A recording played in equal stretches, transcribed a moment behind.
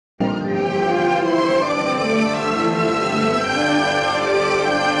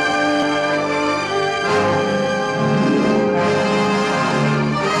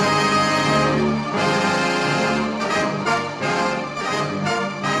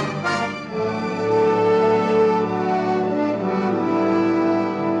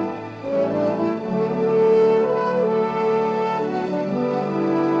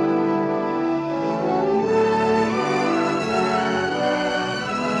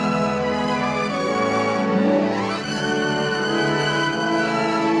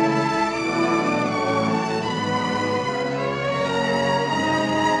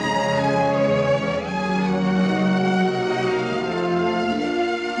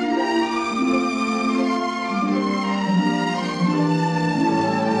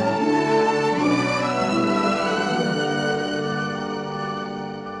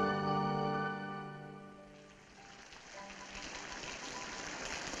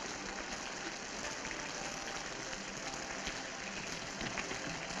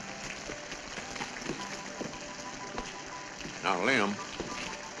Now, Liam,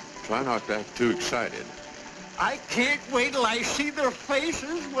 try not to act too excited. I can't wait till I see their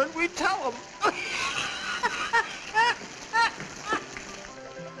faces when we tell them.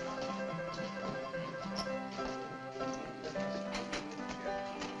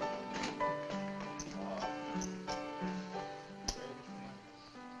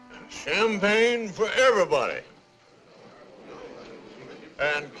 Champagne for everybody.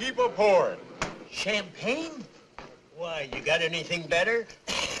 And keep a pouring. Champagne? Why, you got anything better?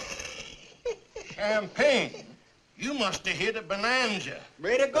 Champagne? You must have hit a bonanza.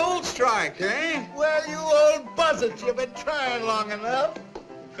 Made a gold strike, eh? Well, you old buzzards, you've been trying long enough.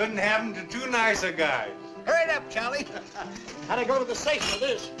 Couldn't happen to two nicer guys. Hurry it up, Charlie. Had to go to the station for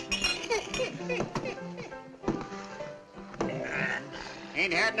this.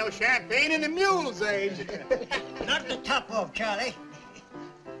 Ain't had no champagne in the mule's age. Not the top off, Charlie.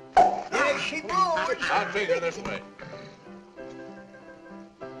 There she goes. I'll take her this way.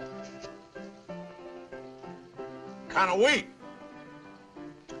 Kind of weak.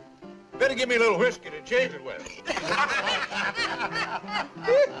 Better give me a little whiskey to change it with.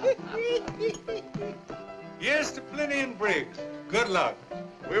 Yes to plenty in Briggs. Good luck.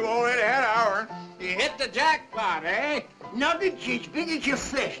 We've already had ours. You hit the jackpot, eh? Nuggets as big as your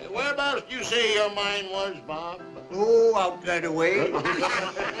fist. Whereabouts do you say your mine was, Bob? Oh, out that way.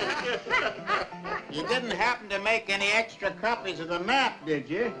 You didn't happen to make any extra copies of the map, did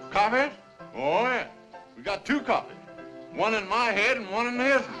you? Copies? Oh, yeah. We got two copies. One in my head and one in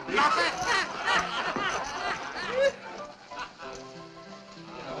his.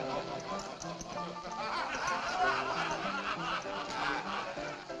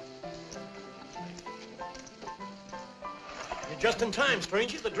 You're just in time,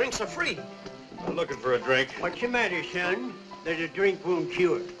 stranger. The drinks are free. I'm looking for a drink. What's the matter, son? That a drink won't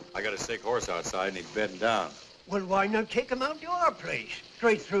cure. I got a sick horse outside and he's bedding down. Well, why not take him out to our place?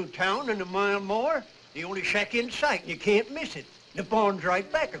 Straight through town and a mile more. The only shack in sight, and you can't miss it. The barn's right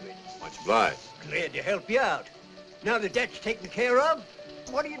back of it. Much obliged. Glad to help you out. Now that that's taken care of,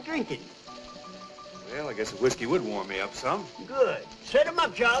 what are you drinking? Well, I guess a whiskey would warm me up some. Good. Set him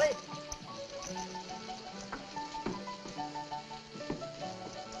up, Charlie.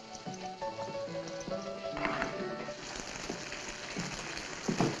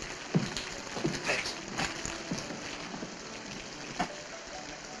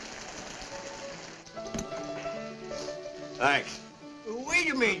 Thanks. Wait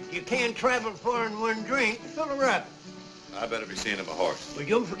a minute. You can't travel far in one drink. Fill her up. I better be seeing him a horse. Well,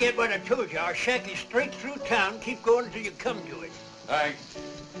 don't forget what I told you. Our shack is straight through town. Keep going until you come to it. Thanks.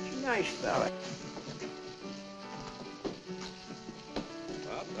 Nice fella.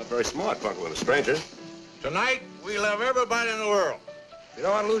 Well, not very smart, bunking with a stranger. Tonight, we'll have everybody in the world. If you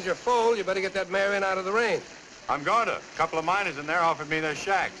don't want to lose your foal, you better get that mare in out of the rain. I'm going to. A couple of miners in there offered me their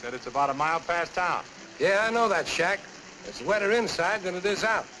shack. Said it's about a mile past town. Yeah, I know that shack. It's wetter inside than it is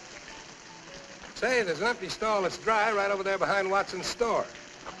out. Say, there's an empty stall that's dry right over there behind Watson's store.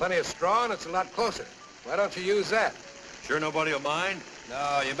 Plenty of straw, and it's a lot closer. Why don't you use that? Sure nobody will mind?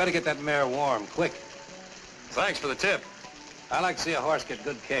 No, you better get that mare warm, quick. Thanks for the tip. I like to see a horse get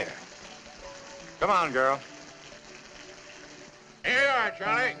good care. Come on, girl. Here you are,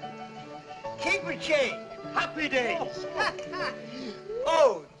 Charlie. Keep a change. Happy days.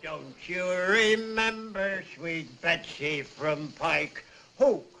 Oh, don't you remember sweet Betsy from Pike,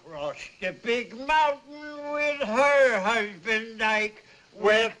 who crossed the big mountain with her husband Ike,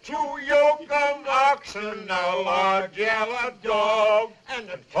 with 2 yoke of oxen, a large yellow dog, and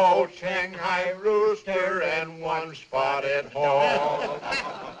a tall Shanghai rooster, and 1 spotted hog.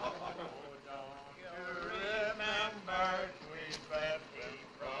 Remember sweet Betsy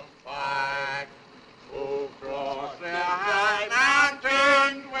from Pike, who crossed the high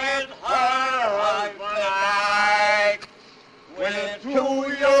mountain with her husband Ike, with 2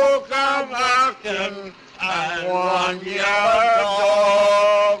 yoke of oxen and 1 yellow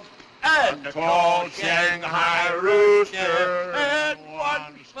dog, and a tall Shanghai rooster, and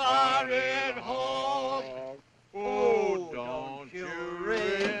 1 spotted hog. Oh, don't you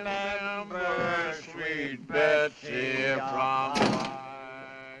remember sweet Betsy from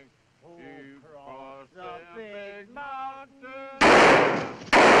Pike, who crossed the big mountain?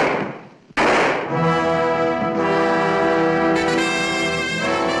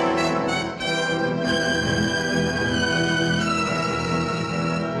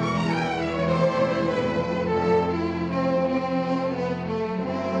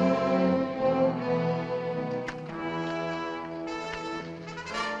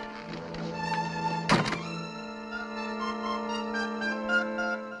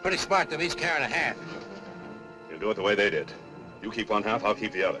 Pretty smart to be carrying a hand. You'll do it the way they did. You keep one half, I'll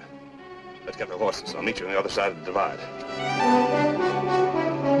keep the other. Let's get the horses. I'll meet you on the other side of the divide.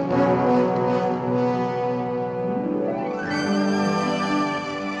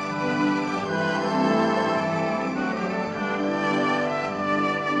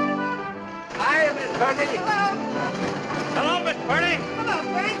 Hi, Miss Purdy. Hello. Hello, Miss Purdy. Hello,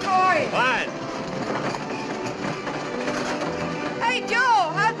 Frank. How are you? Fine. Hey,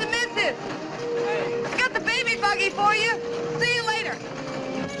 Joe, how's the missus? Hey. Got the baby buggy for you. See you later.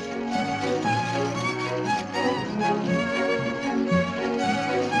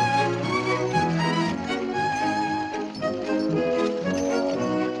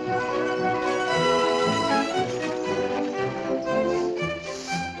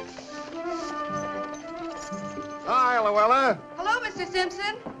 Hi, Luella. Hello, Mr.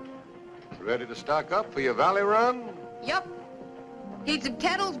 Simpson. Ready to stock up for your valley run? Yup. Need some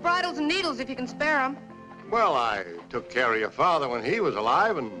kettles, bridles, and needles if you can spare them. Well, I took care of your father when he was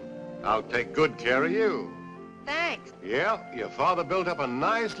alive, and I'll take good care of you. Thanks. Yeah, your father built up a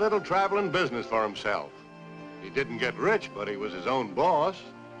nice little traveling business for himself. He didn't get rich, but he was his own boss.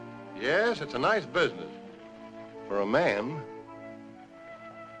 Yes, it's a nice business. For a man.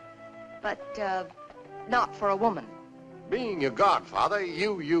 But, not for a woman. Being your godfather,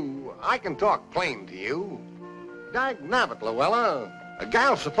 I can talk plain to you. Dagnabbit, Luella. A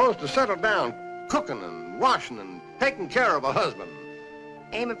gal's supposed to settle down cooking and washing and taking care of a husband.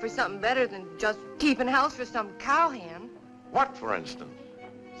 Aiming for something better than just keeping house for some cowhand. What, for instance?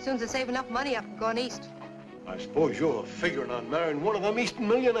 As soon as I save enough money, I'm going east. I suppose you're figuring on marrying one of them Eastern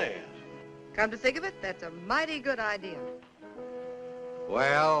millionaires. Come to think of it, that's a mighty good idea.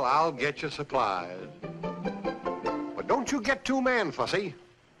 Well, I'll get you supplies. But don't you get too man-fussy.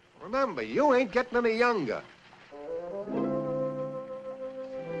 Remember, you ain't getting any younger.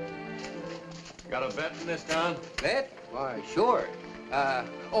 Got a bet in this town? Bet? Why, sure.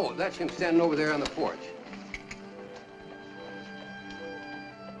 Oh, that's him standing over there on the porch.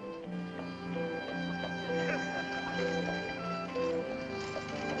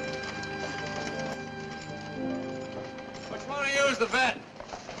 Which one of you is the vet?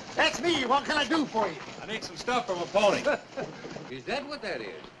 That's me. What can I do for you? I need some stuff from a pony. Is that what that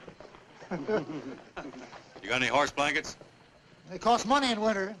is? You got any horse blankets? They cost money in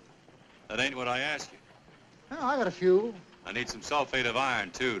winter. That ain't what I asked you. Oh, I got a few. I need some sulfate of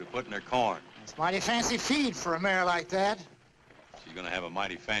iron, too, to put in their corn. It's mighty fancy feed for a mare like that. She's gonna have a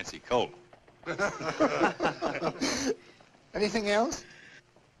mighty fancy colt. Anything else?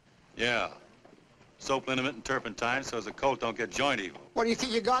 Yeah. Soap liniment and turpentine so as the colt don't get joint evil. What do you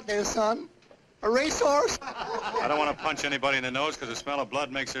think you got there, son? A racehorse? I don't want to punch anybody in the nose because the smell of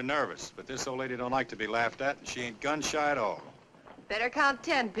blood makes her nervous. But this old lady don't like to be laughed at, and she ain't gun shy at all. Better count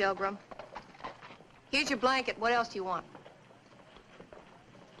 10, Pilgrim. Here's your blanket. What else do you want?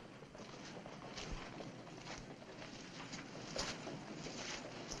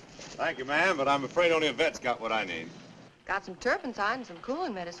 Thank you, ma'am, but I'm afraid only a vet's got what I need. Got some turpentine and some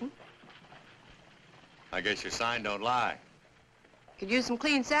cooling medicine. I guess your sign don't lie. Could use some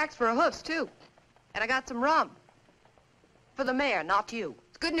clean sacks for her hoofs, too. And I got some rum. For the mare, not you.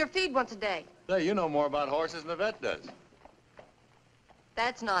 It's good in her feed once a day. Say, you know more about horses than the vet does.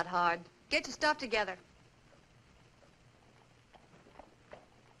 That's not hard. Get your stuff together.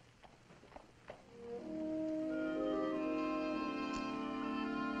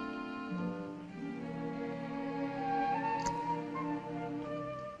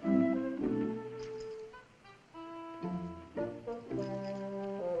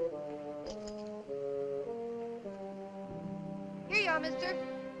 Here you are, mister.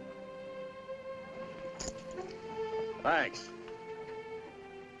 Thanks.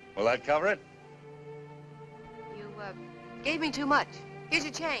 Will that cover it? You, gave me too much. Here's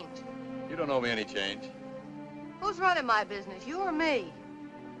your change. You don't owe me any change. Who's running my business, you or me?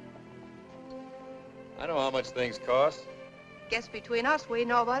 I know how much things cost. Guess between us, we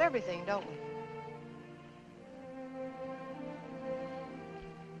know about everything, don't we?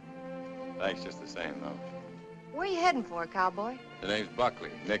 Thanks just the same, though. Where are you heading for, cowboy? The name's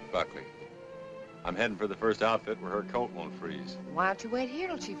Buckley, Nick Buckley. I'm heading for the first outfit where her colt won't freeze. Why don't you wait here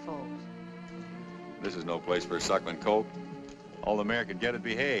till she folds? This is no place for a suckling colt. All the mare could get would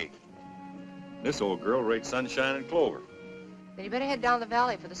be hay. This old girl rates sunshine and clover. Then you better head down the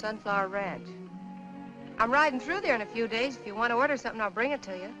valley for the Sunflower Ranch. I'm riding through there in a few days. If you want to order something, I'll bring it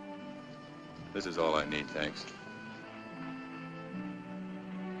to you. This is all I need, thanks.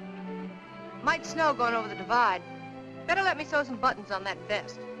 Might snow going over the divide. Better let me sew some buttons on that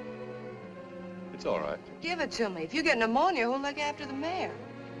vest. It's all right. Give it to me. If you get pneumonia, who'll look after the mare?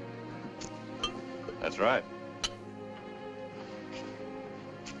 That's right.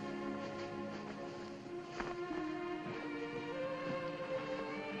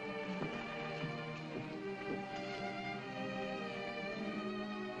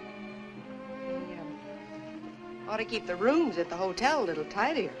 Ought to keep the rooms at the hotel a little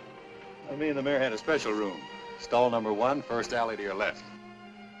tidier. Me and the mayor had a special room. Stall number 1, first alley to your left.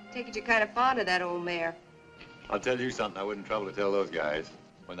 Take it you're kind of fond of that old mare. I'll tell you something I wouldn't trouble to tell those guys.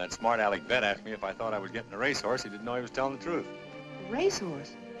 When that smart aleck vet asked me if I thought I was getting a racehorse, he didn't know he was telling the truth. A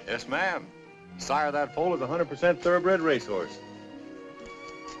racehorse? Yes, ma'am. Sire of that foal is a 100% thoroughbred racehorse.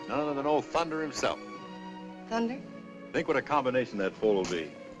 None other than old Thunder himself. Thunder? Think what a combination that foal will be.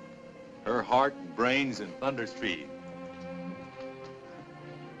 Her heart, brains, and Thunder's speed.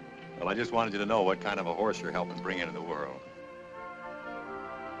 Well, I just wanted you to know what kind of a horse you're helping bring into the world.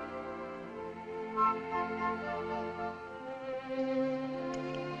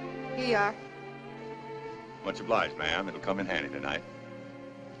 Here you are. Much obliged, ma'am. It'll come in handy tonight.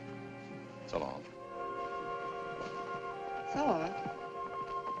 So long. So on.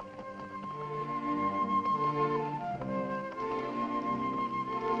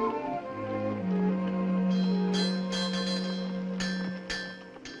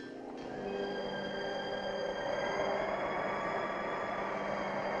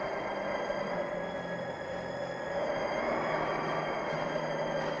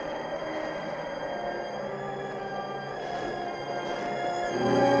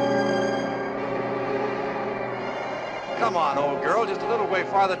 Come on, old girl. Just a little way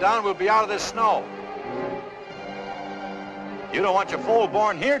farther down, we'll be out of this snow. You don't want your foal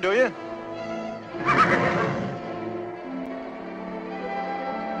born here, do you?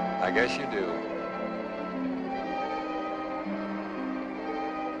 I guess you do.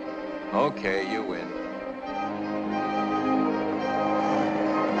 Okay, you win.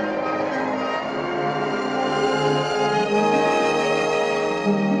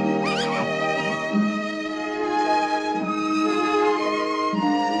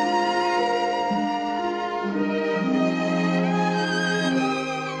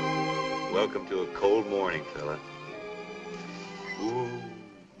 Welcome to a cold morning, fella. Ooh.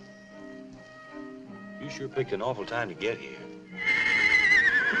 You sure picked an awful time to get here.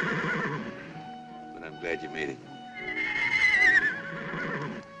 But I'm glad you made it.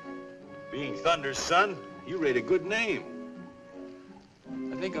 Being Thunder's son, you rate a good name.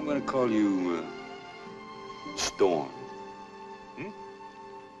 I think I'm gonna call you, Storm.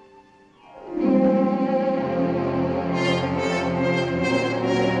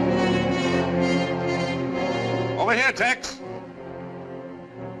 Over here, Tex.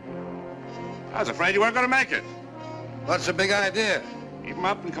 I was afraid you weren't going to make it. What's the big idea? Keep him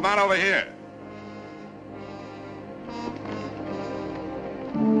up and come on over here.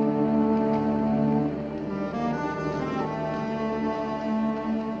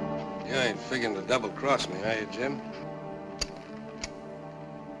 You ain't figuring to double-cross me, are you, Jim?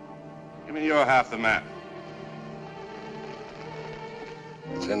 Give me your half the map.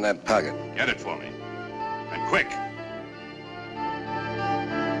 It's in that pocket. Get it for me. And quick.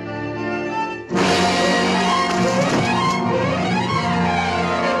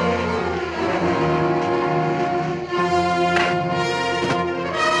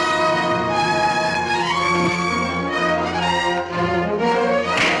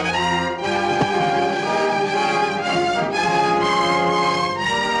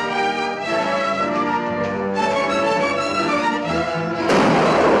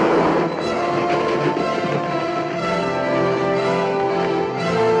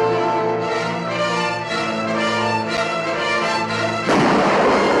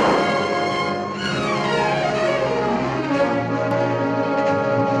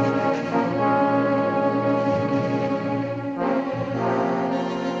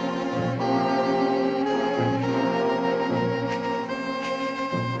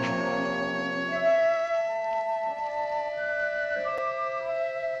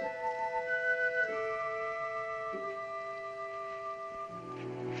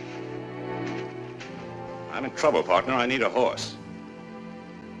 I'm in trouble, partner. I need a horse.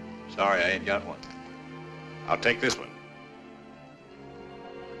 Sorry, I ain't got one. I'll take this one.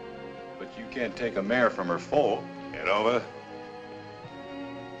 But you can't take a mare from her foal. Get over.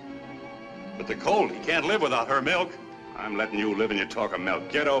 But the colt, he can't live without her milk. I'm letting you live and you talk of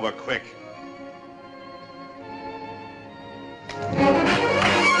milk. Get over quick.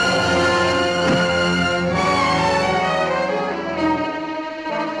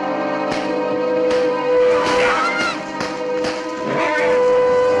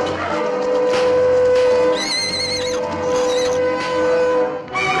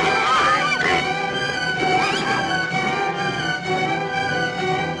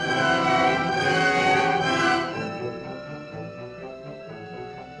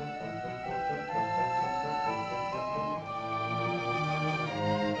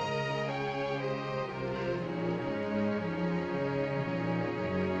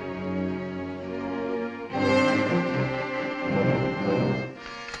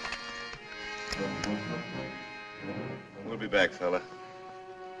 back, fella.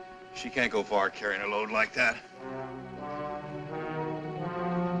 She can't go far carrying a load like that.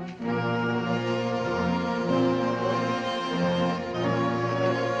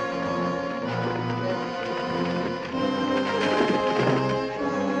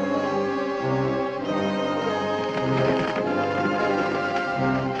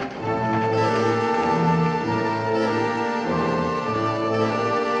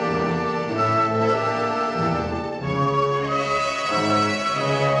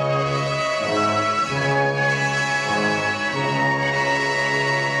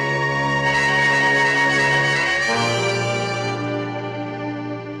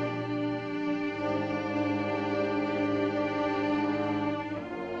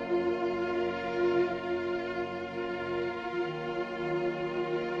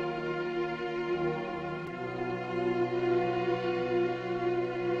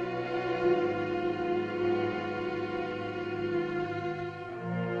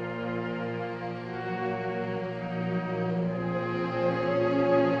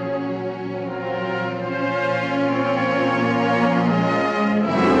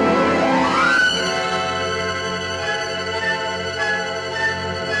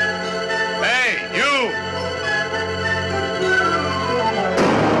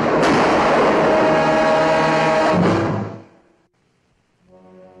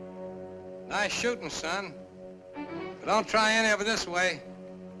 Nice shooting, son. But don't try any of it this way.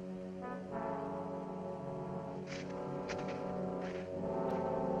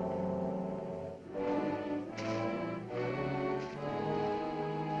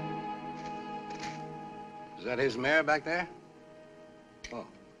 Is that his mare back there? Oh.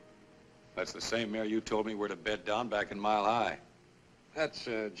 That's the same mare you told me where to bed down back in Mile High. That's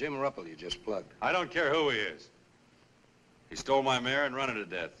Jim Ruppel you just plugged. I don't care who he is. He stole my mare and run her to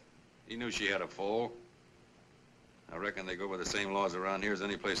death. He knew she had a foal. I reckon they go by the same laws around here as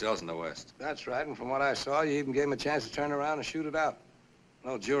any place else in the West. That's right, and from what I saw, you even gave him a chance to turn around and shoot it out.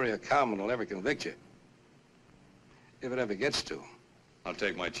 No jury or cowman will ever convict you. If it ever gets to. I'll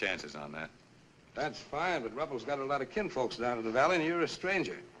take my chances on that. That's fine, but Ruppel's got a lot of kinfolks down in the valley, and you're a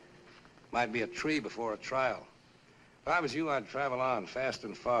stranger. Might be a tree before a trial. If I was you, I'd travel on, fast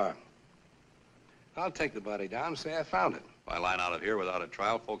and far. I'll take the body down and say I found it. If I line out of here without a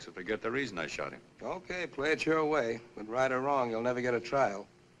trial, folks will forget the reason I shot him. Okay, play it your way. But right or wrong, you'll never get a trial.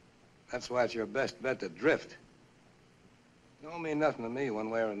 That's why it's your best bet to drift. It don't mean nothing to me one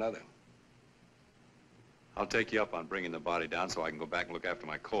way or another. I'll take you up on bringing the body down so I can go back and look after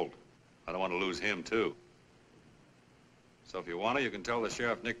my colt. I don't want to lose him, too. So if you want to, you can tell the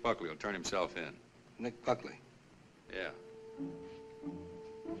sheriff Nick Buckley will turn himself in. Nick Buckley? Yeah.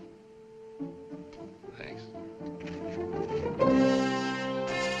 Thanks.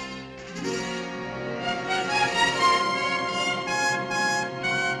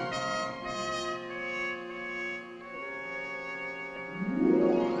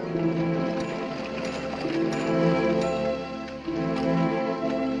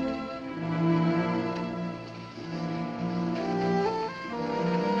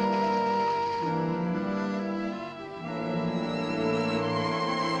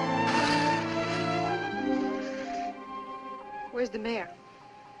 Where's the mare?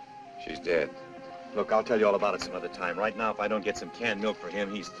 She's dead. Look, I'll tell you all about it some other time. Right now, if I don't get some canned milk for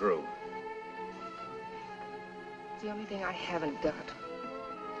him, he's through. It's the only thing I haven't got.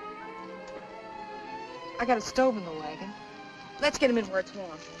 I got a stove in the wagon. Let's get him in where it's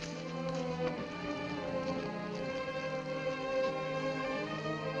warm.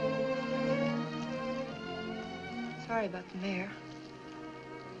 Sorry about the mare.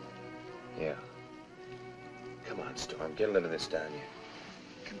 Yeah. Come on, Storm. Get a little of this down you.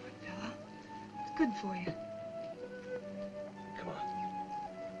 Come on, Bella. It's good for you. Come on.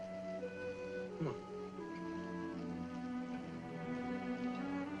 Come on.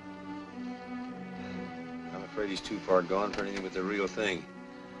 I'm afraid he's too far gone for anything but the real thing.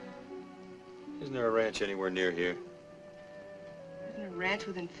 Isn't there a ranch anywhere near here? There's a ranch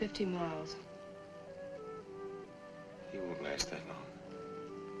within 50 miles. He won't last that long.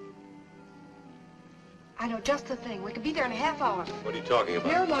 I know just the thing. We could be there in a half hour. What are you talking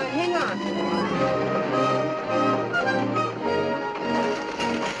about? Never mind. Hang on.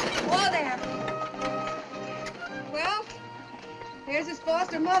 Whoa there. Well, here's his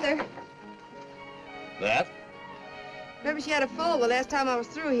foster mother. That? Remember she had a foal the last time I was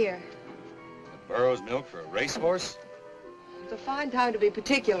through here. The Burroughs milk for a racehorse? It's a fine time to be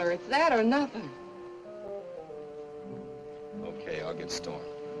particular. It's that or nothing. Okay, I'll get Storm.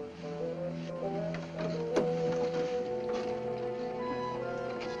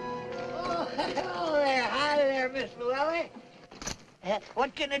 Oh, hello there. How do there, Miss Llewellyn.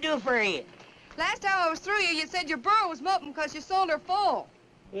 What can I do for you? Last time I was through you said your burro was moping because you sold her full.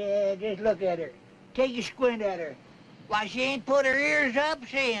 Yeah, just look at her. Take a squint at her. Why, she ain't put her ears up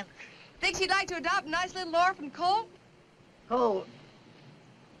since. Think she'd like to adopt a nice little orphan colt? Colt.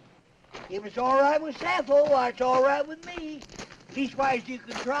 If it's all right with Sappho, why, it's all right with me. Leastwise, you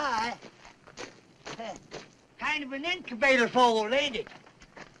can try. Kind of an incubator foal, ain't it?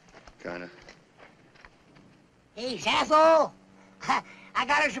 Kinda. Hey, Sappho, I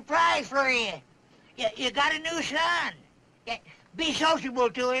got a surprise for you. You got a new son. Yeah, be sociable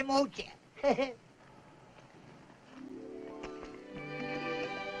to him, won't you? They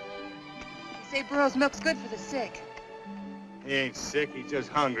say burro's milk's good for the sick. He ain't sick, he's just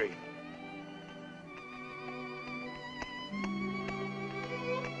hungry.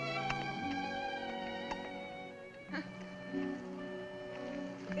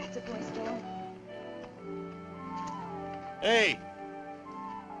 That's a boy store. Hey!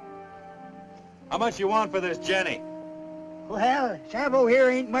 How much you want for this Jenny? Well, Sappho here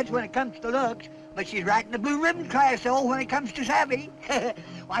ain't much when it comes to looks, but she's right in the blue ribbon class, though, when it comes to savvy.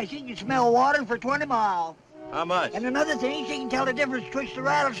 Why, she can smell water for 20 miles. How much? And another thing, she can tell the difference between a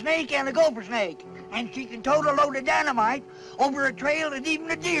rattlesnake and a gopher snake. And she can tote a load of dynamite over a trail that even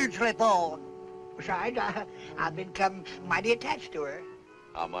a deer'd slip on. Besides, I've become mighty attached to her.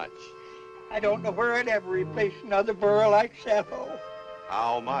 How much? I don't know where I'd ever replace another burro like Sappho.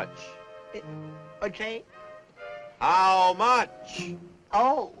 How much? What'd you say? How much?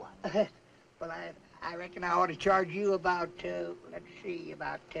 Oh, well, I reckon I ought to charge you about, let's see,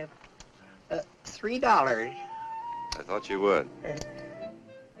 about $3. I thought you would.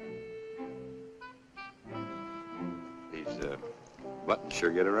 These buttons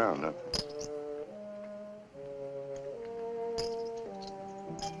sure get around, huh?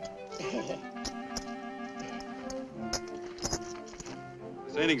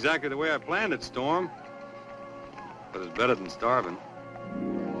 This ain't exactly the way I planned it, Storm. But it's better than starving.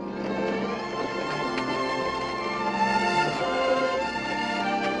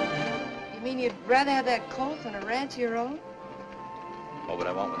 You mean you'd rather have that colt than a ranch of your own? What would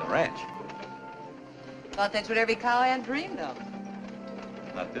I want with a ranch? Thought that's what every cowhand dreamed of.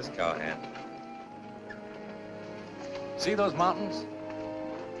 Not this cowhand. See those mountains?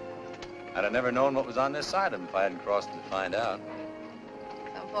 I'd have never known what was on this side of them if I hadn't crossed to find out.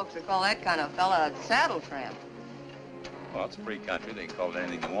 Some folks would call that kind of fella a saddle tramp. Well, it's a free country. They can call it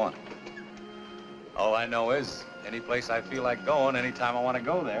anything they want. All I know is, any place I feel like going, anytime I want to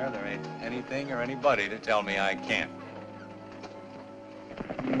go there ain't anything or anybody to tell me I can't.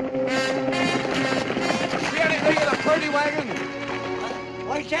 See anything of the purdy wagon?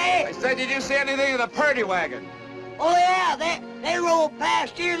 What'd you say? I said, did you see anything of the purdy wagon? Oh, yeah, they rolled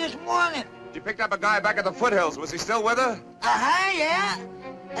past here this morning. She picked up a guy back at the foothills. Was he still with her? Uh-huh, yeah.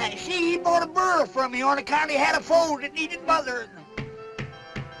 He bought a burro from me on account he had a foal that needed mothering.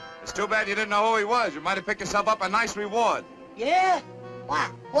 It's too bad you didn't know who he was. You might have picked yourself up a nice reward. Yeah?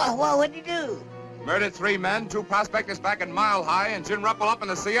 What'd he do? Murdered 3 men, 2 prospectors back in Mile High, and Jim Ruppel up in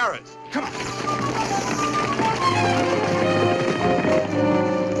the Sierras. Come on.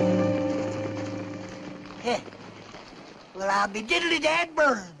 Well, I'll be diddly-dad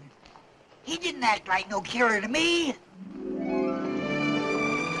burned. He didn't act like no killer to me.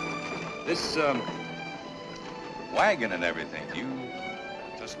 This, wagon and everything, you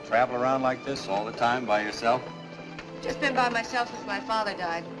just travel around like this all the time by yourself? Just been by myself since my father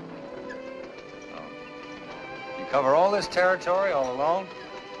died. Oh. You cover all this territory all alone?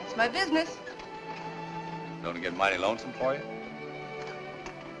 That's my business. Don't it get mighty lonesome for you?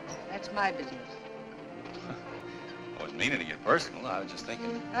 That's my business. I wasn't meaning to get personal. I was just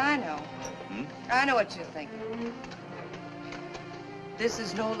thinking. I know. Hmm? I know what you're thinking. This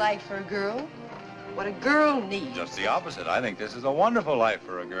is no life for a girl. What a girl needs. Just the opposite. I think this is a wonderful life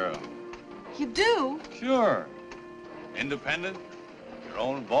for a girl. You do? Sure. Independent, your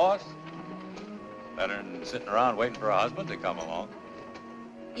own boss. Better than sitting around waiting for a husband to come along.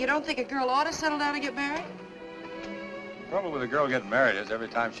 You don't think a girl ought to settle down and get married? The trouble with a girl getting married is every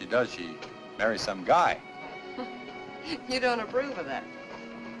time she does, she marries some guy. You don't approve of that.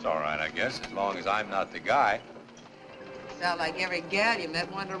 It's all right, I guess, as long as I'm not the guy. Sound like every gal you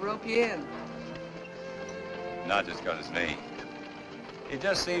met wanted to rope you in. Not just 'cause it's me. It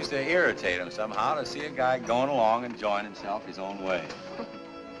just seems to irritate him somehow to see a guy going along enjoying himself his own way.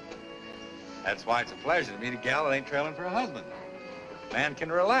 That's why it's a pleasure to meet a gal that ain't trailing for a husband. Man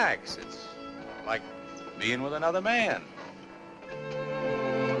can relax. It's like being with another man.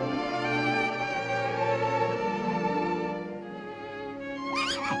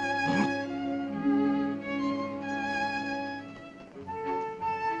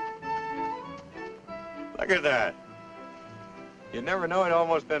 look at that. You never know, it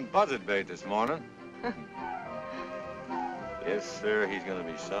almost been buzzard bait this morning. Yes, sir, he's gonna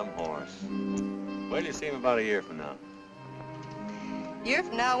be some horse. Wait till you see him about a year from now. A year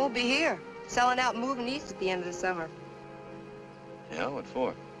from now, we'll be here, selling out and moving east at the end of the summer. Yeah, what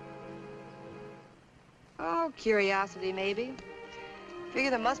for? Oh, curiosity, maybe. Figure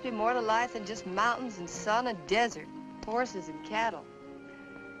there must be more to life than just mountains and sun and desert, horses and cattle.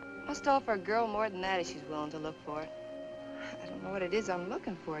 Must offer a girl more than that if she's willing to look for it. I don't know what it is I'm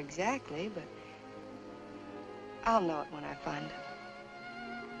looking for exactly, but I'll know it when I find it.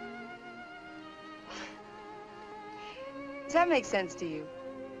 Does that make sense to you?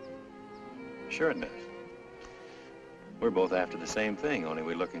 Sure it does. We're both after the same thing, only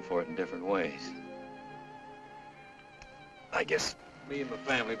we're looking for it in different ways. I guess me and my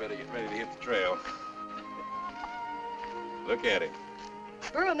family better get ready to hit the trail. Look at him.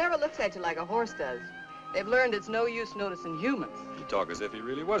 Burro never looks at you like a horse does. They've learned it's no use noticing humans. You talk as if he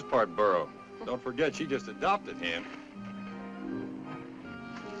really was part burro. Don't forget, she just adopted him.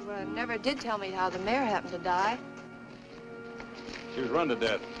 You never did tell me how the mare happened to die. She was run to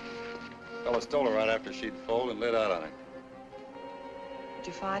death. Fella stole her right after she'd foaled and lit out on him. Did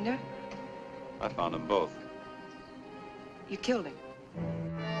you find her? I found them both. You killed him.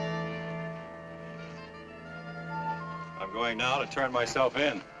 I'm going now to turn myself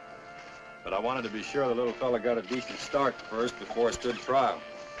in. But I wanted to be sure the little fella got a decent start first before I stood trial.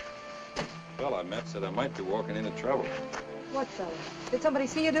 The fella I met said I might be walking into trouble. What fella? Did somebody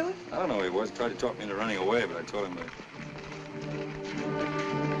see you do it? I don't know who he was. Tried to talk me into running away, but I told him that.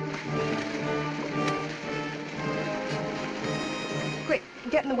 Quick,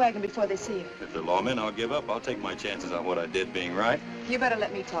 get in the wagon before they see you. If they're lawmen, I'll give up. I'll take my chances on what I did being right. You better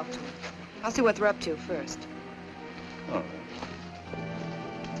let me talk to them. I'll see what they're up to first. All right.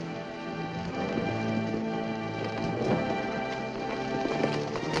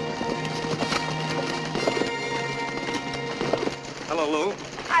 Hello, Lou.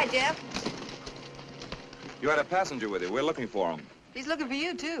 Hi, Jeff. You had a passenger with you. We're looking for him. He's looking for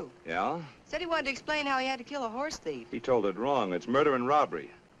you, too. Yeah? Said he wanted to explain how he had to kill a horse thief. He told it wrong. It's murder and robbery.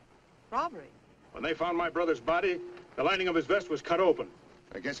 Robbery? When they found my brother's body, the lining of his vest was cut open.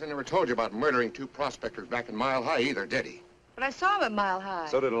 I guess I never told you about murdering two prospectors back in Mile High either, did he? But I saw him at Mile High.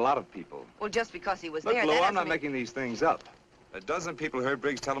 So did a lot of people. Well, just because he was Look, there, Lou, that I'm not doesn't mean- making these things up. A dozen people heard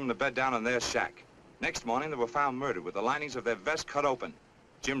Briggs tell them to bed down in their shack. Next morning, they were found murdered with the linings of their vest cut open.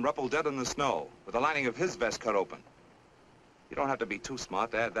 Jim Ruppel dead in the snow, with the lining of his vest cut open. You don't have to be too smart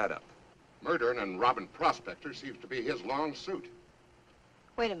to add that up. Murdering and robbing prospectors seems to be his long suit.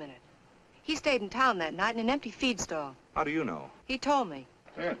 Wait a minute. He stayed in town that night in an empty feed stall. How do you know? He told me.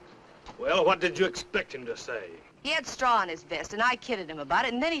 Yeah. Well, what did you expect him to say? He had straw in his vest, and I kidded him about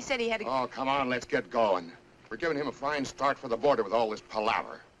it, and then he said he had to... Oh, come on, let's get going. We're giving him a fine start for the border with all this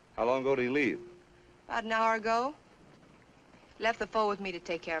palaver. How long ago did he leave? About an hour ago. Left the foal with me to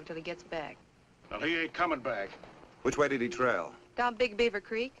take care of till he gets back. Well, he ain't coming back. Which way did he trail? Down Big Beaver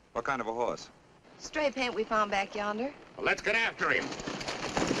Creek. What kind of a horse? Stray paint we found back yonder. Well, let's get after him.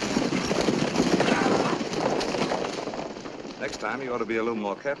 Next time, you ought to be a little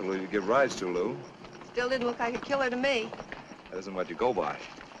more careful who you give rides to, Lou. Still didn't look like a killer to me. That isn't what you go by.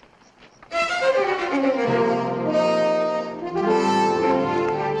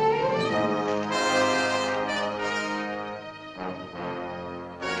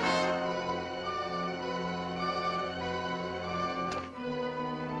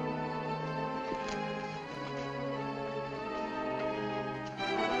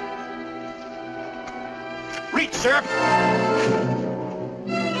 Reach, sir!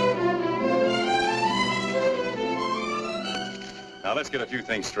 Now, let's get a few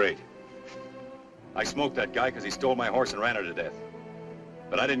things straight. I smoked that guy because he stole my horse and ran her to death.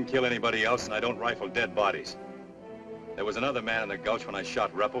 But I didn't kill anybody else, and I don't rifle dead bodies. There was another man in the gulch when I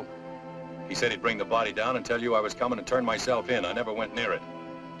shot Ruppel. He said he'd bring the body down and tell you I was coming and turn myself in. I never went near it.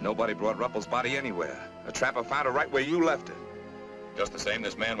 Nobody brought Ruppel's body anywhere. A trapper found it right where you left it. Just the same,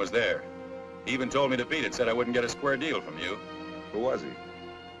 this man was there. He even told me to beat it, said I wouldn't get a square deal from you. Who was he?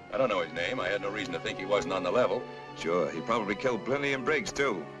 I don't know his name. I had no reason to think he wasn't on the level. Sure, he probably killed Plenty and Briggs,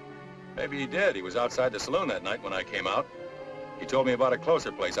 too. Maybe he did. He was outside the saloon that night when I came out. He told me about a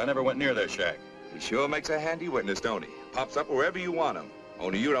closer place. I never went near their shack. He sure makes a handy witness, don't he? Pops up wherever you want him.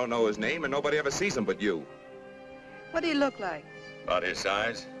 Only you don't know his name, and nobody ever sees him but you. What do he look like? About his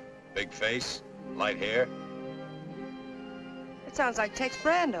size. Big face. Light hair. It sounds like Tex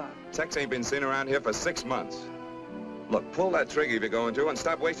Brandon. Tex ain't been seen around here for 6 months. Look, pull that trigger if you're going to, and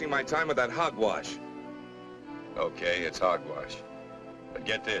stop wasting my time with that hogwash. Okay, it's hogwash. But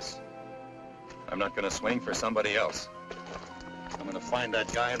get this. I'm not gonna swing for somebody else. I'm gonna find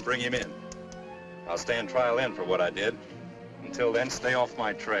that guy and bring him in. I'll stand trial in for what I did. Until then, stay off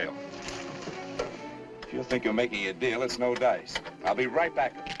my trail. If you think you're making a deal, it's no dice. I'll be right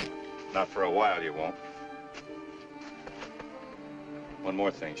back. Not for a while, you won't. One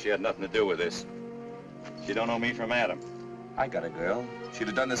more thing. She had nothing to do with this. She don't know me from Adam. I got a girl. She'd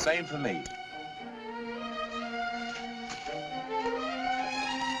have done the same for me.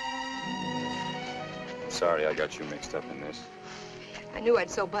 Sorry I got you mixed up in this. I knew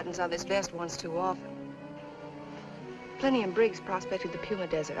I'd sew buttons on this vest once too often. Plenty and Briggs prospected the Puma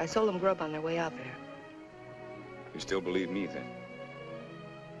Desert. I sold them grub on their way out there. You still believe me, then?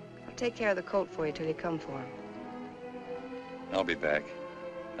 I'll take care of the coat for you till you come for him. I'll be back.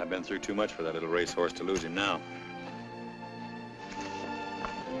 I've been through too much for that little racehorse to lose him now.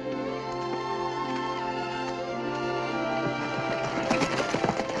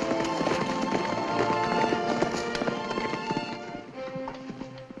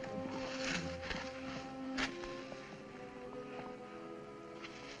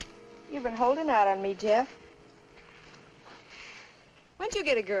 You've been holding out on me, Jeff. When'd you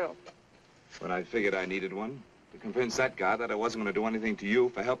get a girl? When I figured I needed one, to convince that guy that I wasn't going to do anything to you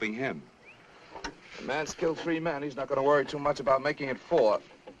for helping him. The man's killed 3 men. He's not going to worry too much about making it 4.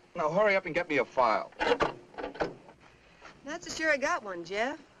 Now, hurry up and get me a file. Not so sure I got one,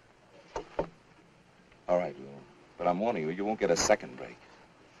 Jeff. All right, Lou. But I'm warning you, you won't get a second break.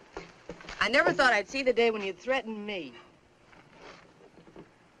 I never thought I'd see the day when you'd threaten me.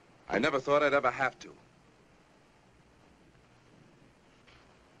 I never thought I'd ever have to.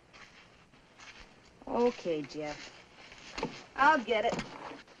 Okay, Jeff. I'll get it.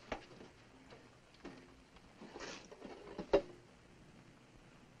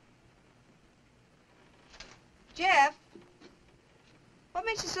 Jeff, what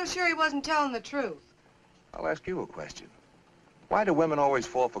makes you so sure he wasn't telling the truth? I'll ask you a question. Why do women always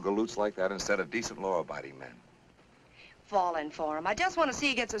fall for galoots like that instead of decent, law-abiding men? Falling for him. I just want to see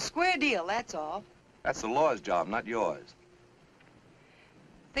he gets a square deal, that's all. That's the law's job, not yours.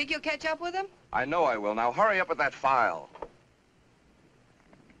 Think you'll catch up with him? I know I will. Now hurry up with that file.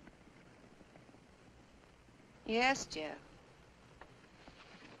 Yes, Jeff.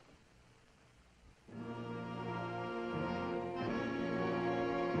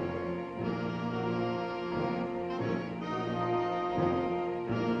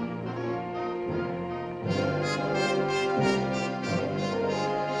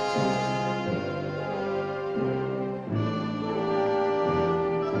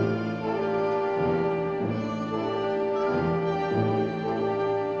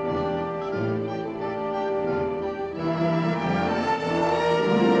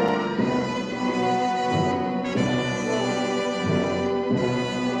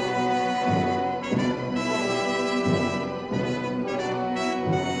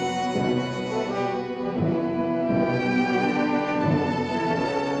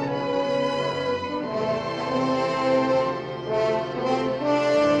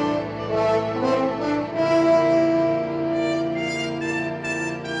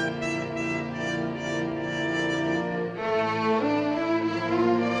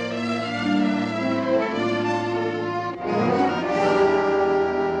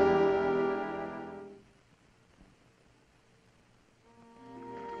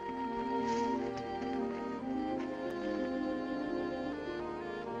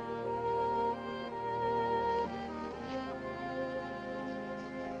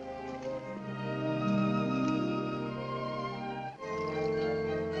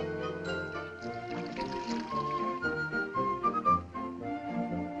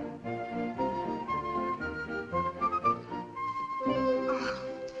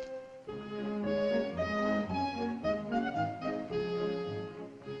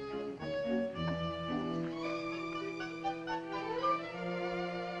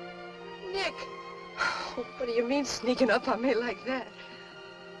 Nick! Oh, what do you mean sneaking up on me like that?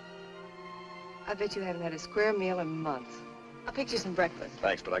 I bet you haven't had a square meal in months. I'll pick you some breakfast.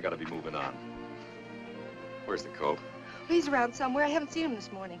 Thanks, but I gotta be moving on. Where's the coat? He's around somewhere. I haven't seen him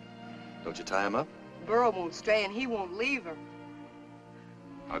this morning. Don't you tie him up? Burrow won't stray and he won't leave her.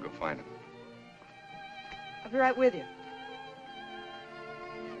 I'll go find him. I'll be right with you.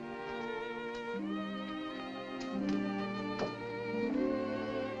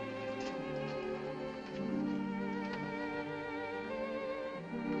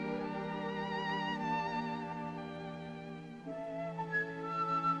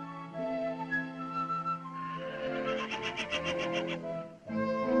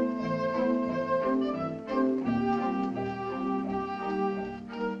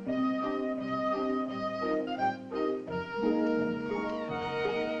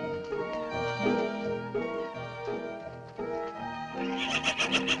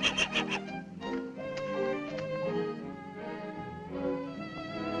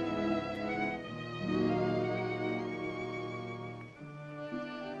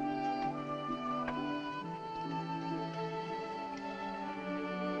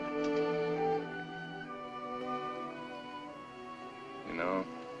 You know,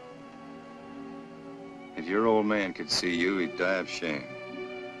 if your old man could see you, he'd die of shame.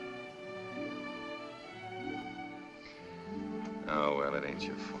 Oh, well, it ain't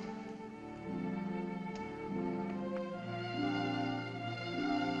your fault.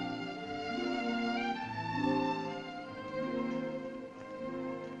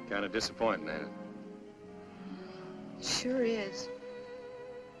 Kind of disappointing, ain't it? Sure is.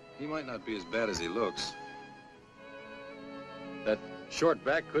 He might not be as bad as he looks. That short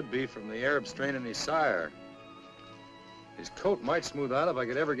back could be from the Arab strain in his sire. His coat might smooth out if I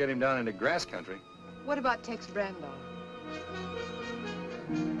could ever get him down into grass country. What about Tex Brando?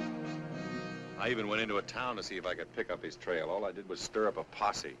 I even went into a town to see if I could pick up his trail. All I did was stir up a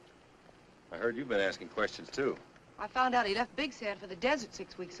posse. I heard you've been asking questions, too. I found out he left Big Sand for the desert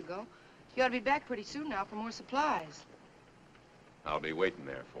 6 weeks ago. He ought to be back pretty soon now for more supplies. I'll be waiting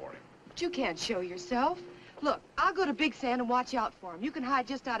there for him. But you can't show yourself. Look, I'll go to Big Sand and watch out for him. You can hide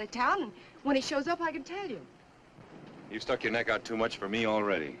just out of town, and when he shows up, I can tell you. You've stuck your neck out too much for me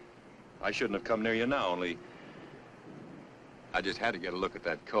already. I shouldn't have come near you now, only I just had to get a look at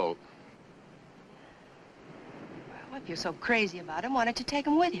that coat. Well, if you're so crazy about him, why don't you take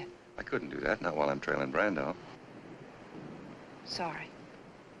him with you? I couldn't do that, not while I'm trailing Brando. Sorry.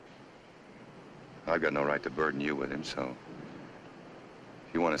 I've got no right to burden you with him, so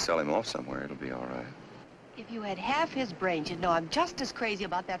if you want to sell him off somewhere, it'll be all right. If you had half his brains, you'd know I'm just as crazy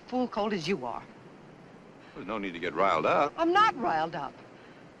about that fool colt as you are. There's no need to get riled up. I'm not riled up.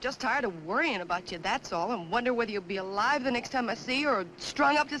 Just tired of worrying about you, that's all, and wonder whether you'll be alive the next time I see you or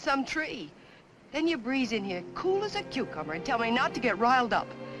strung up to some tree. Then you breeze in here cool as a cucumber and tell me not to get riled up.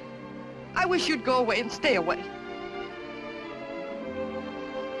 I wish you'd go away and stay away.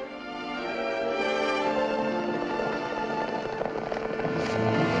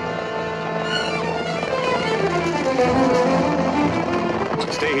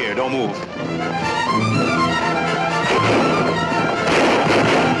 Stay here, don't move.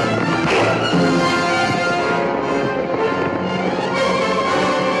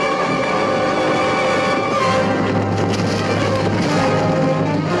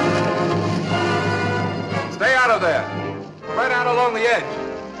 Stay out of there. Right out along the edge.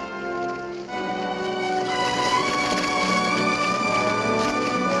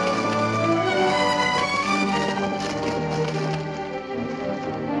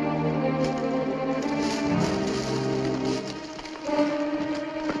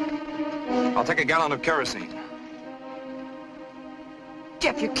 I'll take a gallon of kerosene.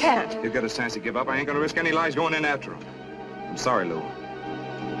 Jeff, you can't. You got a chance to give up. I ain't gonna risk any lives going in after him. I'm sorry, Lou.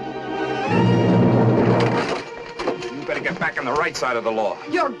 You better get back on the right side of the law.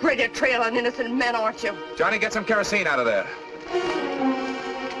 You're great at trailing innocent men, aren't you? Johnny, get some kerosene out of there.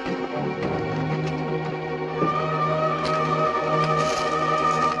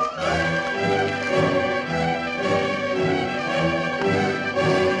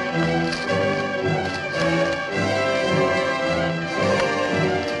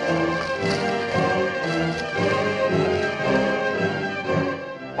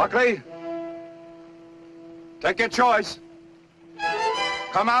 Buckley, take your choice.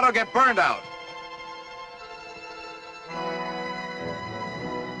 Come out or get burned out.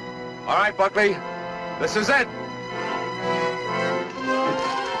 All right, Buckley, this is it.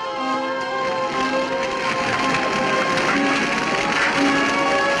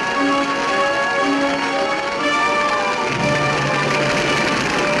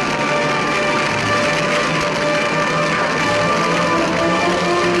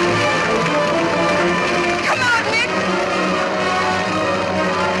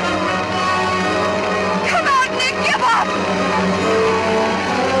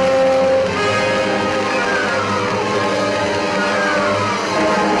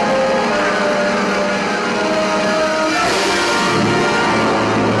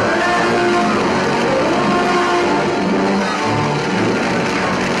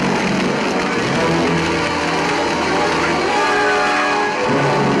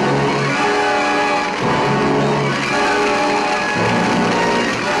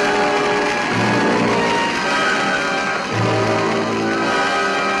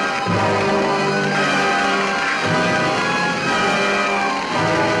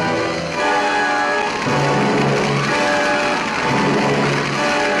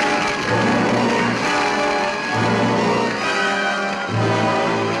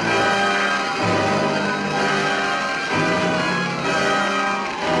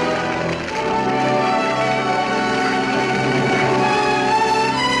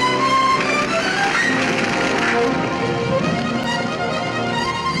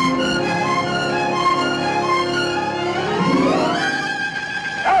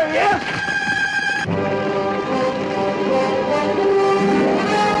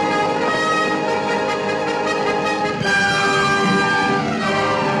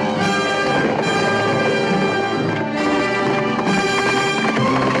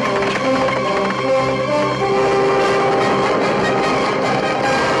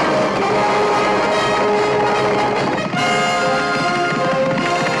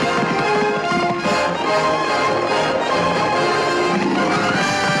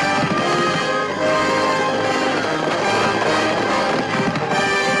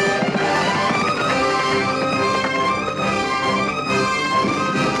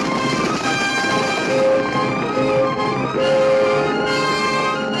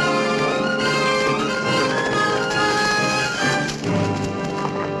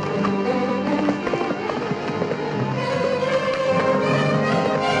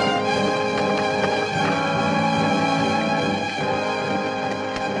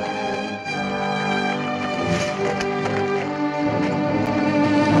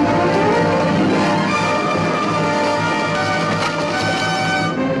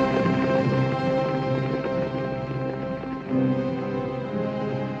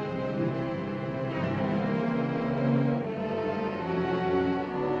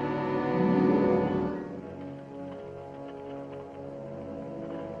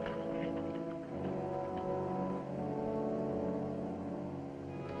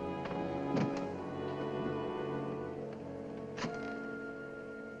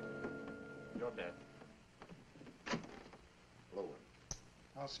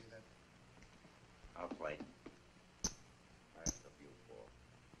 I'll see that. I'll play. That's the view for.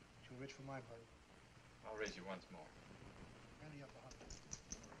 Too rich for my blood. I'll raise you once more. Randy up 100.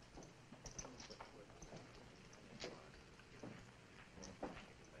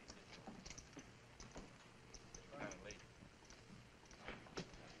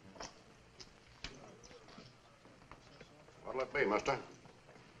 What'll it be, mister?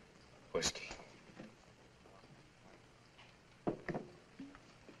 Whiskey.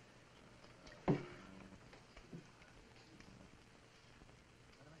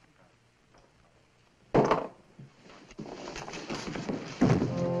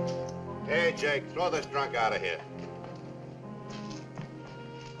 Hey, Jake, throw this drunk out of here.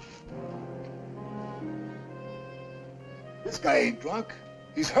 This guy ain't drunk.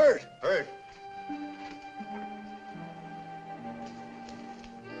 He's hurt. Hurt?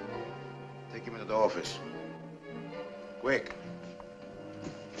 Take him into the office. Quick.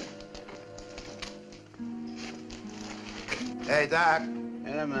 Hey, Doc.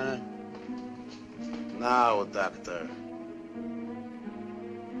 Hey, man. Now, doctor.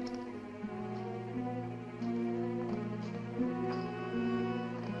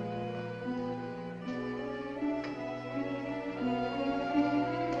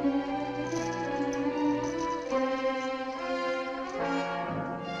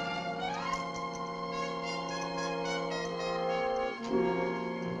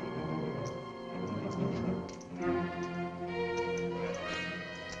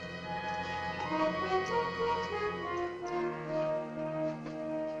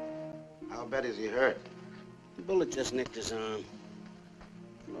 How bad is he hurt? The bullet just nicked his arm.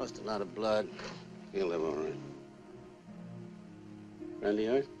 Lost a lot of blood. He'll live all right. Randy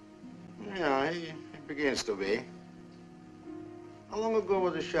hurt? Yeah, he begins to be. How long ago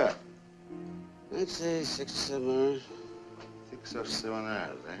was the shot? I'd say 6 or 7 hours. 6 or 7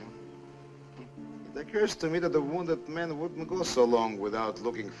 hours, eh? It occurs to me that the wounded man wouldn't go so long without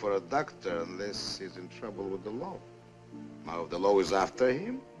looking for a doctor unless he's in trouble with the law. Now, if the law is after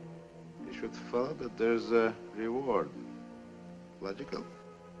him, he should follow that there's a reward. Logical?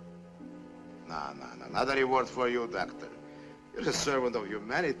 No, not a reward for you, doctor. You're a servant of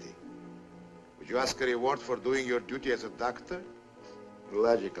humanity. Would you ask a reward for doing your duty as a doctor?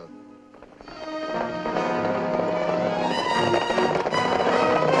 Logical.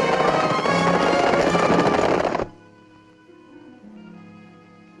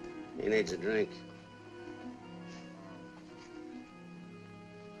 He needs a drink.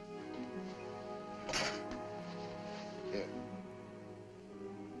 Here.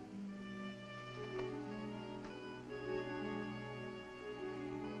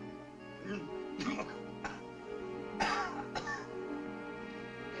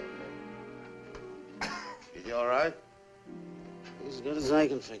 Is he all right? He's as good as I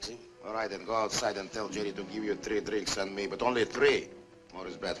can fix him. All right, then go outside and tell Jerry to give you 3 drinks on me, but only 3. More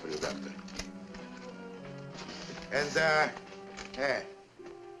is bad for you, doctor. And, hey,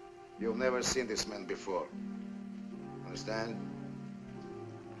 you've never seen this man before. Understand?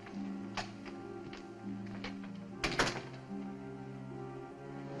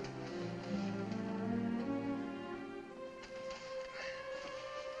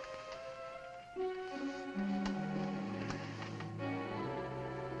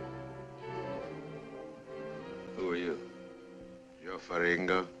 Who are you? Joe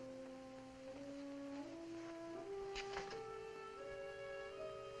Faringo.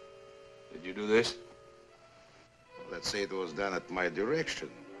 Did you do this? Let's say it was done at my direction.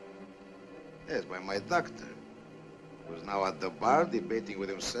 Yes, by my doctor, who's now at the bar debating with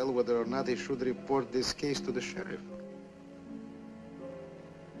himself whether or not he should report this case to the sheriff.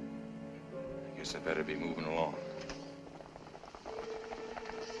 I guess I better be moving along.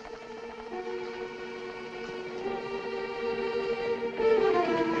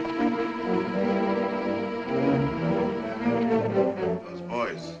 Those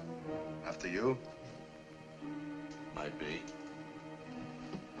boys, after you? Might be.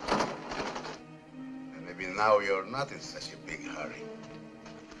 And maybe now you're not in such a big hurry.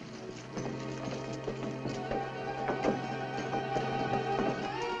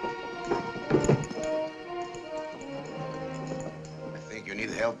 I think you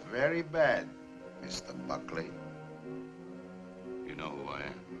need help very bad, Mr. Buckley. You know who I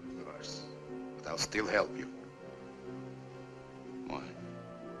am? Of course. But I'll still help you. Why?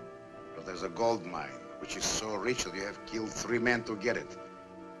 Because there's a gold mine, which is so rich that you have killed 3 men to get it.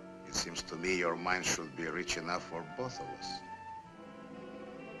 It seems to me your mine should be rich enough for both of us.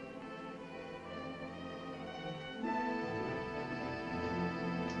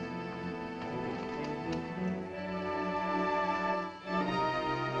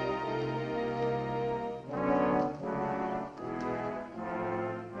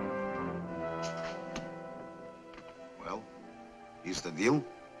 Is the deal?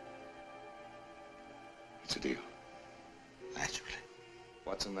 It's a deal. Naturally.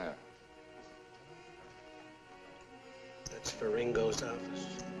 What's in there? That's for Ringo's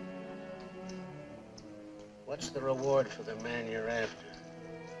office. What's the reward for the man you're after?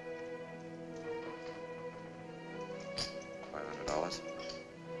 $500.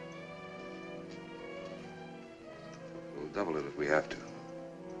 We'll double it if we have to.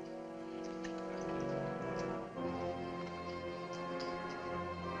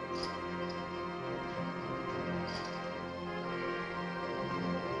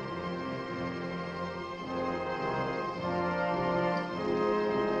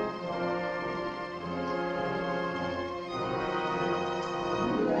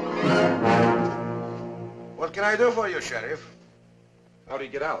 What can I do for you, Sheriff? How'd he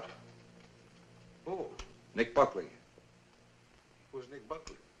get out? Who? Nick Buckley. Who's Nick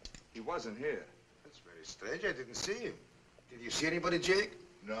Buckley? He wasn't here. That's very strange. I didn't see him. Did you see anybody, Jake?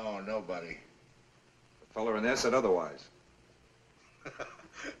 No, nobody. The feller in there said otherwise.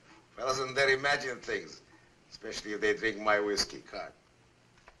 Fellas in there imagine things, especially if they drink my whiskey. Cut.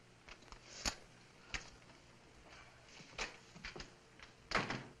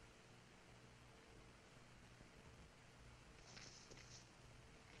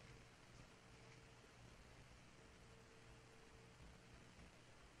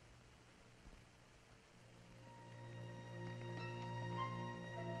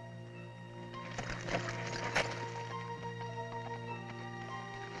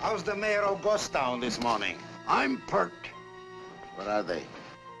 How's the mayor of Ghostown this morning? I'm perked. Where are they?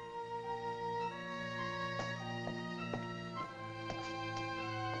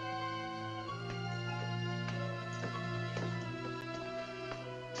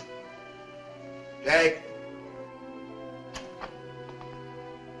 Jake!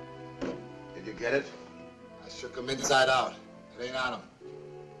 Did you get it? I shook him inside out. It ain't on him.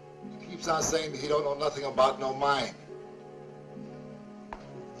 He keeps on saying that he don't know nothing about no mine.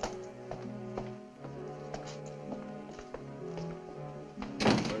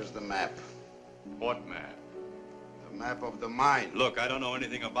 Where's the map? What map? The map of the mine. Look, I don't know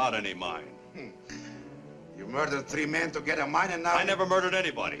anything about any mine. You murdered 3 men to get a mine and now... I never murdered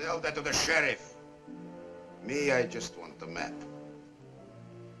anybody. Tell that to the sheriff. Me, I just want the map.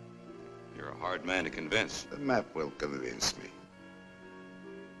 You're a hard man to convince. The map will convince me.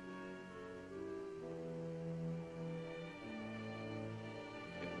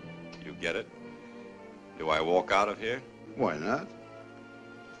 You get it? Do I walk out of here? Why not?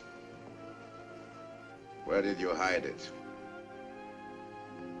 Where did you hide it?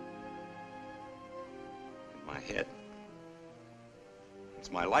 In my head.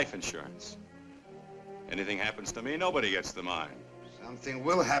 It's my life insurance. Anything happens to me, nobody gets the mine. Something